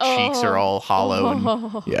charred. Her cheeks are all hollow.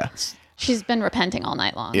 And, yeah. She's been repenting all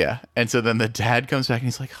night long. Yeah. And so then the dad comes back and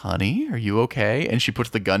he's like, honey, are you okay? And she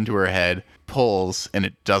puts the gun to her head, pulls, and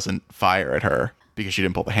it doesn't fire at her because she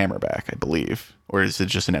didn't pull the hammer back, I believe. Or is it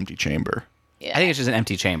just an empty chamber? Yeah. I think it's just an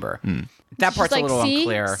empty chamber. That She's part's like, a little see?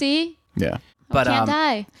 unclear. See? Yeah. But Can't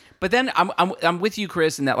die. But then I'm with you,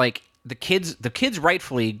 Chris, in that like the kids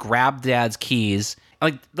rightfully grabbed Dad's keys.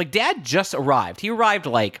 Like Dad just arrived. He arrived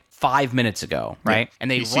like 5 minutes ago, right?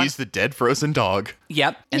 And they He sees the dead frozen dog.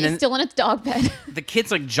 Yep. And He's then still in its dog bed. the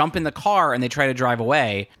kids like jump in the car and they try to drive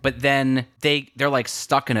away, but then they're like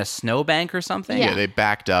stuck in a snowbank or something. Yeah. Yeah, they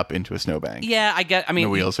backed up into a snowbank. Yeah, I mean The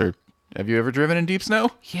wheels are... Have you ever driven in deep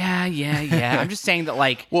snow? Yeah. I'm just saying that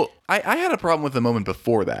like Well, I had a problem with the moment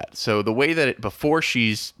before that. So the way that before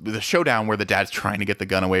she's the showdown where the dad's trying to get the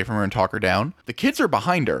gun away from her and talk her down, the kids are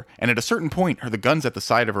behind her, and at a certain point, the gun's at the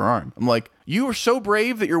side of her arm. I'm like, you are so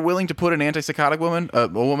brave that you're willing to put an antipsychotic woman, a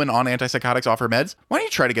woman on antipsychotics off her meds. Why don't you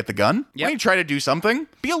try to get the gun? Why don't you try to do something?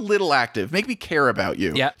 Be a little active. Make me care about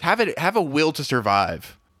you. Yep. Have a will to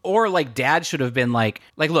survive. or like Dad should have been like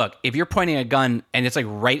look, if you're pointing a gun and it's like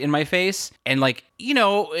right in my face and like, you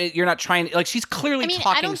know, you're not trying like she's clearly I mean,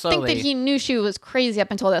 talking I don't slowly. think that he knew she was crazy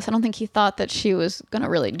up until this. I don't think he thought that she was going to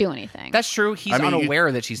really do anything. That's true. He's I mean,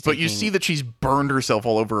 unaware that she's But taking, you see that she's burned herself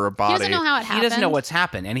all over her he body. doesn't know how it he happened. doesn't know what's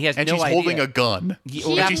happened and he has and no she's idea. holding a gun. He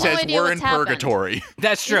and has she no says, idea we're in what's happened. purgatory.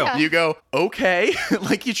 That's true. Yeah. You go, okay.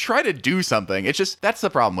 Like you try to do something. It's just, that's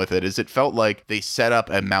the problem with it, is it felt like they set up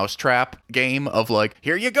a mousetrap game of like,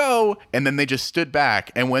 here you go. And then they just stood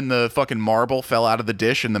back. And when the fucking marble fell out of the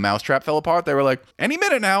dish and the mousetrap fell apart, they were like, any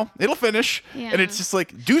minute now, it'll finish. Yeah. And it's just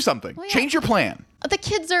like, do something. Well, yeah. Change your plan. The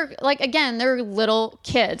kids are like, again, they're little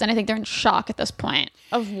kids, and I think they're in shock at this point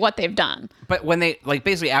of what they've done. But when they like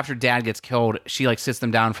basically after Dad gets killed, she like sits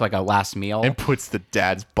them down for like a last meal. And puts the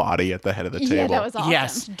dad's body at the head of the table. Yeah, that was awesome.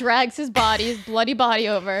 Yes. Drags his body, his bloody body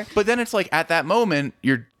over. But then it's like, at that moment,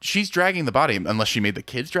 she's dragging the body, unless she made the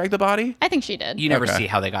kids drag the body. I think she did. you never Okay. see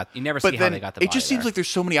how they got. You never But see how then they got the. it just body seems there. like there's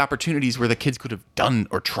so many opportunities where the kids could have done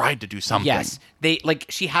or tried to do something. Yes, they like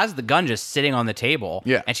she has the gun just sitting on the table.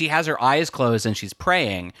 Yeah. and she has her eyes closed and she's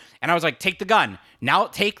praying. And I was like, take the gun now.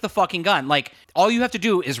 Take the fucking gun. Like all you have to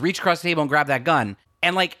do is reach across the table and grab that gun.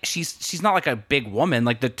 And like she's not like a big woman.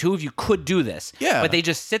 Like the two of you could do this. Yeah. but they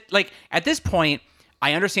just sit. Like at this point,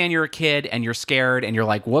 I understand you're a kid and you're scared and you're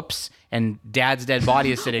like, whoops, and Dad's dead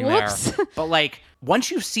body is sitting there. Whoops. But like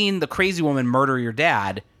once you've seen the crazy woman murder your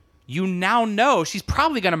dad, you now know she's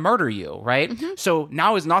probably going to murder you, right? So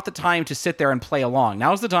now is not the time to sit there and play along.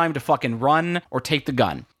 Now is the time to fucking run or take the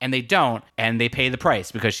gun. And they don't, and they pay the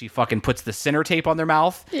price because she fucking puts the sinner tape on their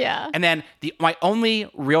mouth. Yeah. And then my only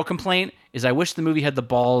real complaint is I wish the movie had the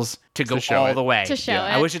balls to go show all it. the way. To show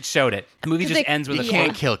I it. wish it showed it. The movie 'Cause just they- ends with You a can't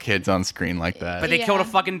quote. kill kids on screen like that. But they killed a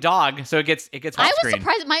fucking dog, so it gets I off was screen.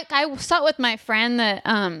 surprised. I saw it with my friend that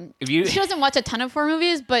If you- she doesn't watch a ton of horror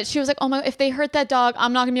movies, but she was like, "Oh my, if they hurt that dog,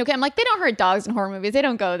 I'm not gonna be okay." I'm like, "They don't hurt dogs in horror movies. They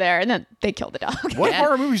don't go there." And then they kill the dog. What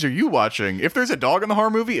horror movies are you watching? If there's a dog in the horror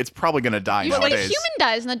movie, it's probably going to die But like, nowadays. human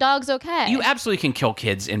dies and the dog's okay. You absolutely can kill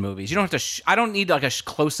kids in movies. You don't have to. I don't need like a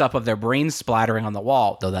close up of their brains splattering on the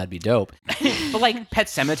wall, though that'd be dope. But like Pet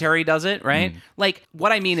Cemetery does it, right? Like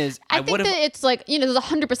what I mean is, I I think would have. that it's like, there's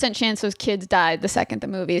 100% chance those kids died the second the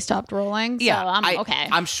movie stopped rolling. So Yeah, I'm okay.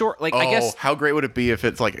 I'm sure. Like Oh, I guess how great would it be if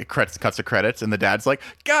it's like it cuts to credits and the dad's like,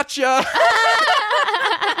 "Gotcha."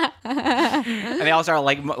 and they all start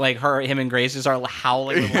like him and Grace just start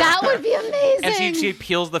howling. with That would be amazing. and she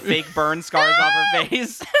peels the fake burn scars off her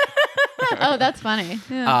face. Oh, that's funny.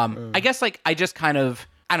 Yeah. I guess like I just kind of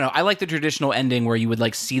I don't know. I like the traditional ending where you would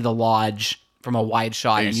like see the lodge from a wide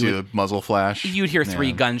shot You and see you the muzzle flash. would hear three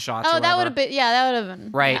Yeah. gunshots. Oh, or that would whatever. have been. Yeah, that would have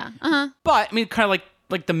been. Right. Yeah. But I mean, kind of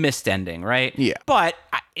like the mist ending, right? Yeah. But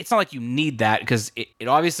it's not like you need that because it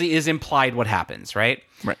obviously is implied what happens, right?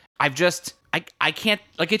 Right. I can't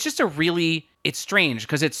like it's just a really it's strange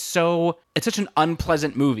because it's such an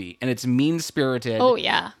unpleasant movie and it's mean spirited. Oh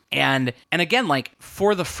yeah. And again, like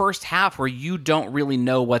for the first half where you don't really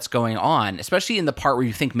know what's going on, especially in the part where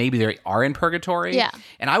you think maybe they are in purgatory. Yeah.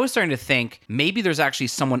 And I was starting to think maybe there's actually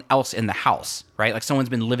someone else in the house, right? Like someone's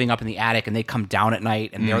been living up in the attic and they come down at night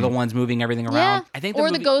and they're the ones moving everything around. Yeah. I think or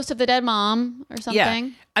the movie- ghost of the dead mom or something. Yeah.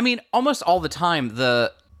 I mean, almost all the time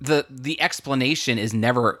the explanation is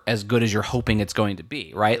never as good as you're hoping it's going to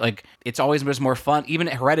be, right? Like it's always just more fun. Even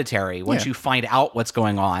Hereditary, once Yeah. you find out what's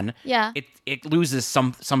going on, Yeah. it loses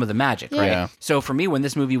some of the magic, right? Yeah. So for me, when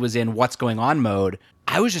this movie was in what's going on mode,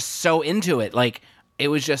 I was just so into it. Like it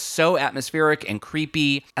was just so atmospheric and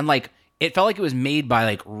creepy, and like it felt like it was made by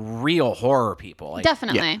like real horror people. Like,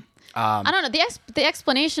 Definitely. I don't know. The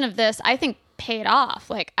explanation of this, I think, paid off.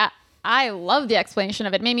 Like I love the explanation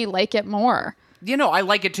of it. It made me like it more. I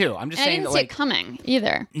like it too. I'm just And I saying didn't that see like it coming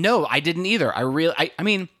either. no, I didn't either. I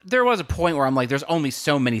mean, there was a point where I'm like, there's only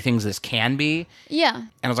so many things this can be. Yeah. And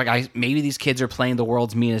I was like, maybe these kids are playing the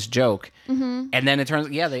world's meanest joke. Mm-hmm. And then it turns,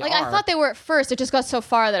 they Like are. I thought they were at first. It just got so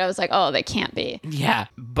far that I was like, oh, they can't be. Yeah,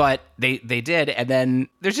 but they did, and then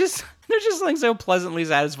there's just something so pleasantly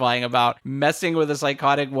satisfying about messing with a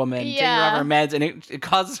psychotic woman, taking her Yeah. off her meds, and it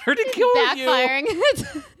causes her to kill you.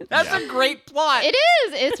 Backfiring. That's a great plot. It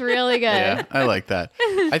is. It's really good. Yeah, I like that.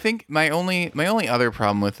 I think my only other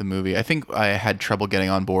problem with the movie, I think I had trouble getting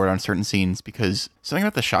on board on certain scenes because something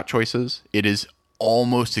about the shot choices, it is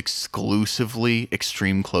almost exclusively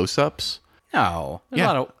extreme close-ups. No, there's Yeah. a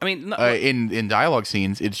lot of. I mean, no, In dialogue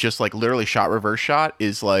scenes, it's just like literally shot reverse shot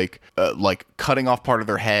is like cutting off part of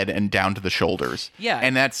their head and down to the shoulders. Yeah.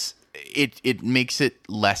 and that's it. It makes it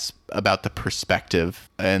less about the perspective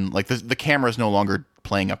and like the camera is no longer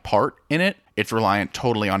playing a part in it. It's reliant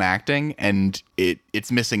totally on acting, and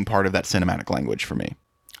it's missing part of that cinematic language for me.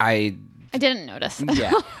 I didn't notice.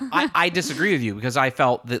 yeah, I disagree with you because I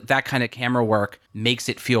felt that kind of camera work makes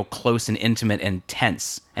it feel close and intimate and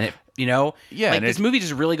tense, and it. Yeah, like and this it- movie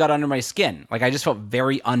just really got under my skin. Like I just felt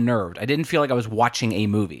very unnerved. I didn't feel like I was watching a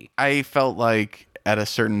movie. I felt like at a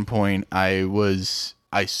certain point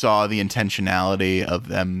I saw the intentionality of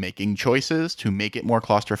them making choices to make it more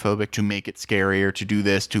claustrophobic, to make it scarier, to do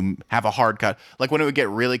this, to have a hard cut. Like when it would get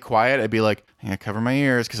really quiet, I'd be like, I cover my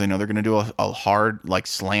ears because I know they're going to do a hard like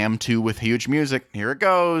slam to with huge music. Here it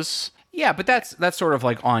goes. Yeah, but that's sort of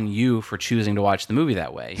like on you for choosing to watch the movie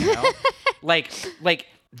that way, you know? like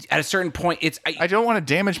at a certain point, I don't want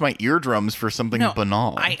to damage my eardrums for something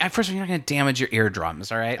banal. First of all, you're not going to damage your eardrums,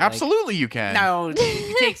 all right? Absolutely, you can. No,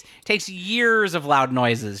 it takes years of loud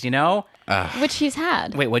noises, you know? Which he's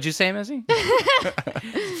had. Wait, what'd you say, Missy?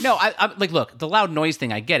 No, I like, look, the loud noise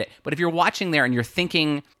thing, I get it. But if you're watching there and you're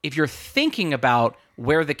thinking about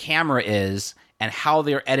where the camera is and how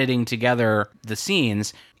they're editing together the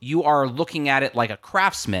scenes, you are looking at it like a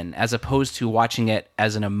craftsman as opposed to watching it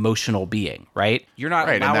as an emotional being, right? You're not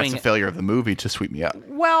Right, and allowing that's a failure of the movie to sweep me up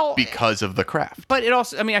well, because of the craft. but it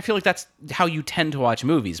also, I mean, I feel like that's how you tend to watch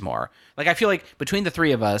movies more. Like, I feel like between the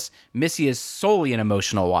three of us, Missy is solely an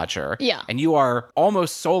emotional watcher. Yeah. And you are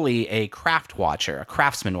almost solely a craft watcher, a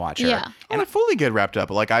craftsman watcher. Yeah. And I fully get wrapped up.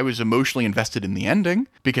 Like I was emotionally invested in the ending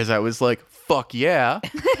because I was like, fuck yeah.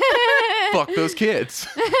 Fuck those kids.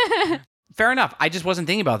 Fair enough. I just wasn't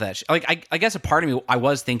thinking about that. Like, I guess a part of me, I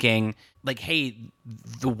was thinking, like, hey,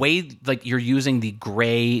 the way, like, you're using the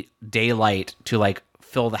gray daylight to, like,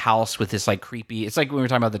 fill the house with this, like, creepy... It's like when we were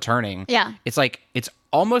talking about The Turning. Yeah. It's like, it's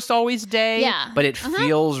almost always day, Yeah. but it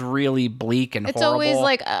feels really bleak and It's horrible. always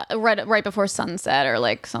like right before sunset or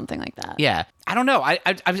like something like that. Yeah. I don't know.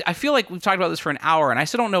 I feel like we've talked about this for an hour, and I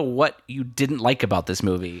still don't know what you didn't like about this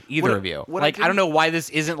movie, either of you. Like, I don't know why this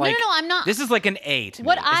isn't like... No, I'm not... This is like an A to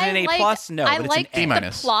What me. Is it an A liked- plus? No, I but it's an liked A.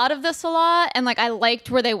 the plot of this a lot, and like I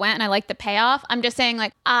liked where they went, and I liked the payoff. I'm just saying,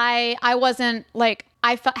 like I wasn't like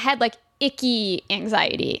had like icky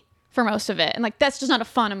anxiety for most of it, and like that's just not a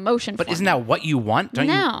fun emotion. But for isn't me. that what you want? Don't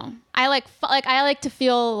you? No, I like I like to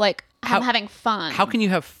feel like I'm having fun. How can you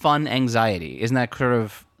have fun anxiety? Isn't that sort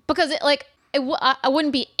of... Because I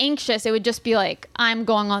wouldn't be anxious. It would just be like I'm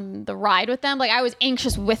going on the ride with them. Like I was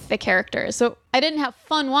anxious with the characters, so I didn't have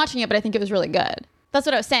fun watching it, but I think it was really good. That's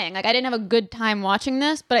what I was saying. Like I didn't have a good time watching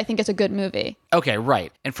this, but I think it's a good movie. Okay,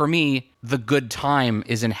 right. And for me, the good time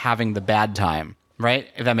is in having the bad time, right?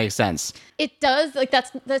 If that makes sense. It does. Like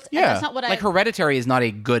that's not what Like Hereditary is not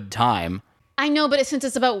a good time. I know, but since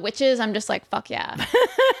it's about witches, I'm just like, fuck yeah.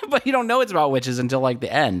 But you don't know it's about witches until like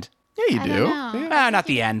the end. Yeah, you do. Not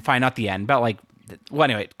the end. Fine, not the end. But like, well,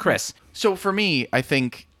 anyway, Chris. So for me, I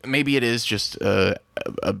think maybe it is just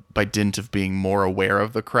by dint of being more aware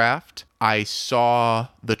of the craft. I saw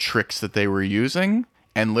the tricks that they were using,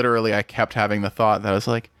 and literally I kept having the thought that I was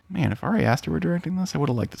like, man, if Ari Aster were directing this, I would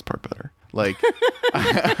have liked this part better. Like,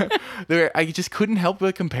 I just couldn't help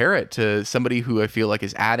but compare it to somebody who I feel like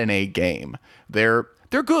is at an A game. They're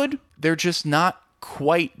good. They're just not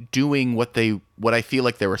quite doing what I feel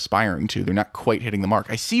like they're aspiring to. They're not quite hitting the mark.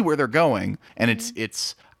 I see where they're going, and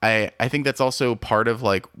I think that's also part of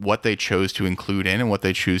like what they chose to include in and what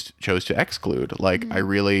they chose to exclude. Like I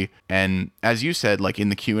really, and as you said, like in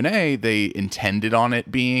the Q&A, they intended on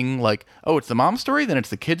it being like, oh, it's the mom story, then it's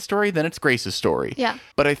the kid story, then it's Grace's story. Yeah.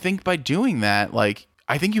 But I think by doing that, like,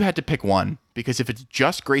 I think you had to pick one, because if it's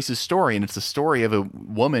just Grace's story and it's the story of a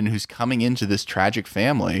woman who's coming into this tragic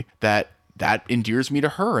family that endears me to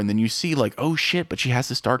her, and then you see like, oh shit, but she has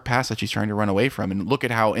this dark past that she's trying to run away from, and look at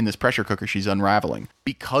how in this pressure cooker she's unraveling.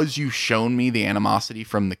 Because you've shown me the animosity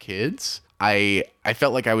from the kids, I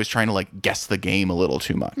felt like I was trying to like guess the game a little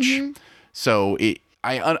too much. So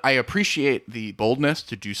I appreciate the boldness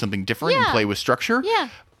to do something different and play with structure. Yeah.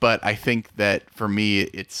 But I think that for me,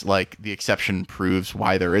 it's like the exception proves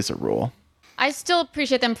why there is a rule. I still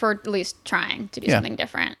appreciate them for at least trying to do something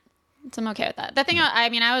different. So I'm okay with that. The thing,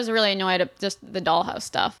 I was really annoyed at just the dollhouse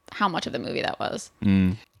stuff, how much of the movie that was.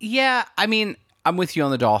 Yeah, I mean, I'm with you on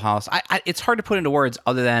the dollhouse. It's hard to put into words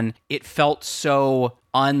other than it felt so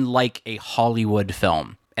unlike a Hollywood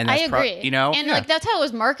film. And I that's agree. And like that's how it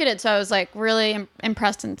was marketed. So I was like really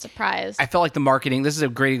impressed and surprised. I felt like the marketing, this is a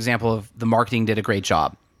great example of the marketing did a great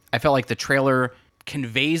job. I felt like the trailer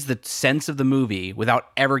conveys the sense of the movie without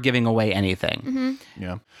ever giving away anything.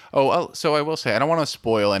 Yeah. Oh, so I will say, I don't want to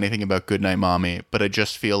spoil anything about Goodnight Mommy, but I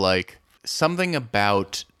just feel like something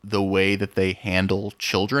about the way that they handle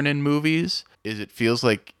children in movies is it feels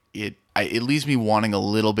like it leaves me wanting a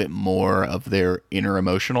little bit more of their inner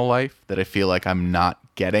emotional life that I feel like I'm not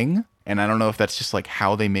getting. And I don't know if that's just like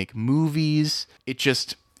how they make movies. It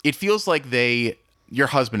feels like your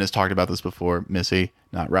husband has talked about this before, Missy,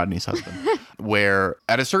 not Rodney's husband, where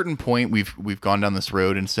at a certain point we've gone down this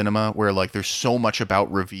road in cinema where like there's so much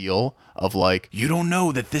about reveal of like, you don't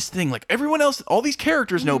know that this thing, like everyone else, all these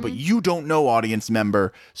characters know, but you don't know, audience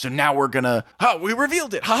member. So now we're gonna, we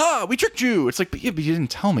revealed it. Haha, we tricked you. It's like, but you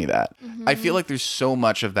didn't tell me that. I feel like there's so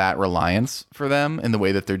much of that reliance for them in the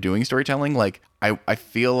way that they're doing storytelling. Like I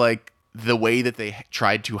feel like the way that they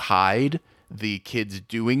tried to hide the kids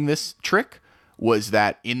doing this trick was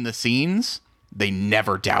that in the scenes, they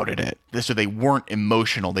never doubted it. So they weren't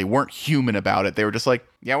emotional. They weren't human about it. They were just like,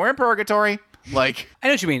 yeah, we're in purgatory. Like, I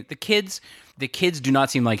know what you mean. The kids do not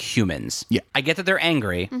seem like humans. Yeah. I get that they're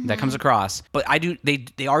angry. That comes across. But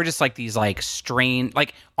they are just like these like strained,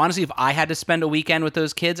 like honestly, if I had to spend a weekend with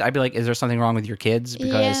those kids, I'd be like, is there something wrong with your kids?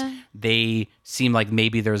 Because they seem like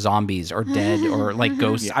maybe they're zombies or dead or like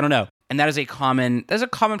ghosts. I don't know. And there's a common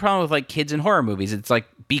problem with like kids in horror movies. It's like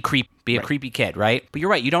be a creepy kid, right? But you're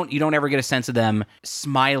right. You don't ever get a sense of them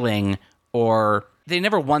smiling, or they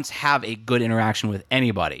never once have a good interaction with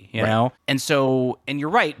anybody, you know? And you're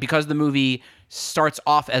right, because the movie starts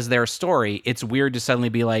off as their story, it's weird to suddenly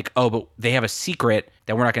be like, oh, but they have a secret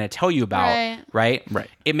that we're not going to tell you about, right?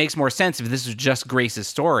 It makes more sense if this is just Grace's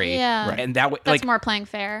story. Yeah. Right. And that's like, more playing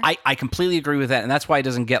fair. I completely agree with that, and that's why it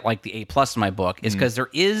doesn't get like the A+ in my book, is because there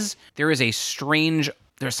is a strange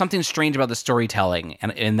there's something strange about the storytelling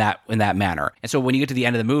and in that manner. And so when you get to the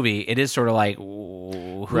end of the movie, it is sort of like,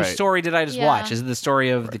 whose Right. story did I just Yeah. watch? Is it the story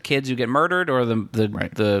of the kids who get murdered or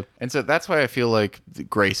the And so that's why I feel like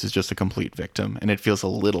Grace is just a complete victim, and it feels a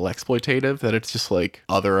little exploitative that it's just like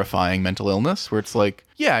otherifying mental illness, where it's like,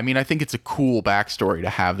 yeah, I mean, I think it's a cool backstory to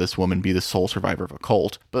have this woman be the sole survivor of a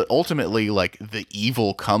cult, but ultimately, like, the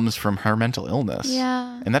evil comes from her mental illness.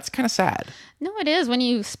 Yeah. And that's kind of sad. No, it is when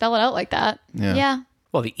you spell it out like that. Yeah. Yeah.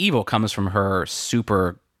 well, the evil comes from her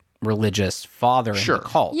super religious father in Sure. the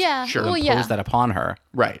cult. Yeah. Sure. Well, Impose yeah. that upon her.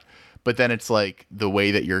 Right. But then it's like the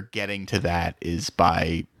way that you're getting to that is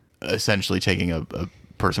by essentially taking a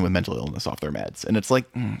person with mental illness off their meds. And it's like,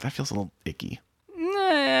 that feels a little icky.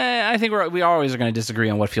 I think we always are going to disagree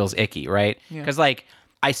on what feels icky, right? Because like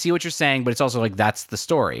I see what you're saying, but it's also like that's the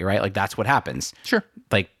story, right? Like that's what happens. Sure.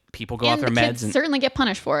 Like people go off And their the meds kids and certainly get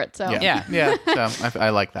punished for it. So Yeah. Yeah. So I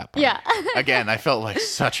like that part. Yeah. Again, I felt like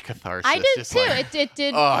such catharsis. I did just too. like, It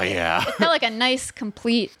did. oh, yeah. It felt like a nice,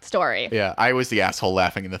 complete story. Yeah, I was the asshole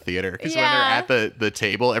laughing in the theater because when Yeah. they're at the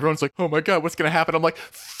table, everyone's like, "Oh my god, what's gonna happen?" I'm like,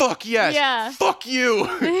 "Fuck yes, Yeah. fuck you,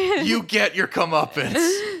 you get your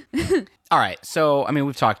comeuppance." All right. So, I mean,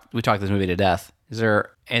 we talked this movie to death. Is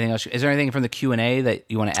there anything else? Is there anything from the Q&A that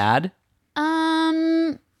you want to add?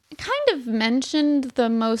 Kind of mentioned the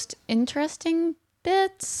most interesting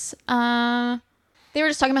bits. They were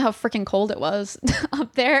just talking about how freaking cold it was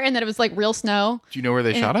up there, and that it was like real snow. Do you know where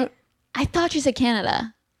they shot it? I thought you said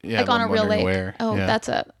Canada, Yeah, like on I'm a real wondering lake. where. Oh, Yeah. that's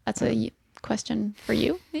a question for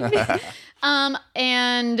you, maybe.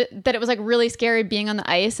 And that it was like really scary being on the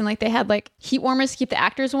ice, and like they had like heat warmers to keep the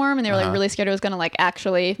actors warm, and they were like really scared it was gonna like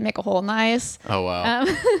actually make a hole in the ice. Oh wow.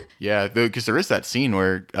 Yeah, because there is that scene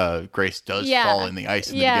where Grace does Yeah. fall in the ice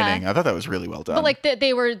in the Yeah. beginning. I thought that was really well done. But like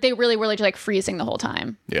they really were like freezing the whole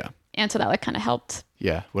time, yeah, and so that like kind of helped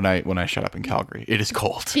yeah. When I shut up in Calgary, it is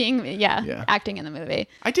cold. being Yeah. acting in the movie.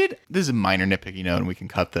 I did. This is a minor nitpicky note, and we can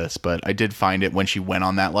cut this, but I did find it when she went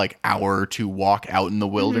on that like hour or two walk out in the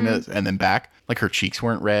wilderness and then back. Like her cheeks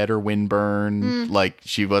weren't red or windburned. Like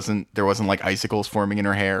there wasn't like icicles forming in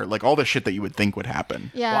her hair. Like all the shit that you would think would happen.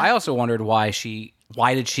 Yeah. Well, I also wondered why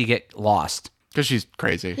did she get lost? Because she's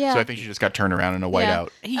crazy. Yeah. So I think she just got turned around in a whiteout.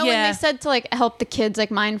 Oh, and they said to like help the kids like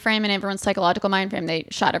mind frame and everyone's psychological mind frame, they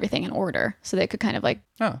shot everything in order so they could kind of like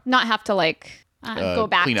not have to like go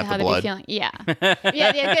back clean to up how the they'd be blood. feeling. Yeah.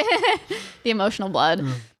 The emotional blood.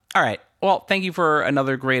 All right. Well, thank you for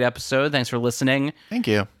another great episode. Thanks for listening. Thank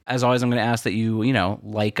you. As always, I'm going to ask that you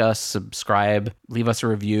like us, subscribe, leave us a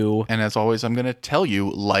review. And as always, I'm going to tell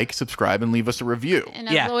you, like, subscribe, and leave us a review. And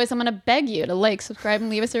as Yeah. always, I'm going to beg you to like, subscribe,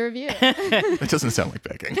 and leave us a review. That doesn't sound like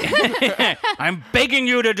begging. I'm begging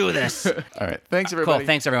you to do this. All right. Thanks, everybody. Cool.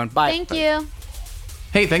 Thanks, everyone. Bye. Thank you.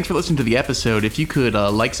 Hey, thanks for listening to the episode. If you could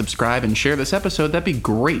like, subscribe, and share this episode, that'd be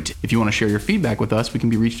great. If you want to share your feedback with us, we can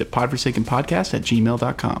be reached at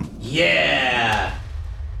podforsakenpodcast@gmail.com. Yeah.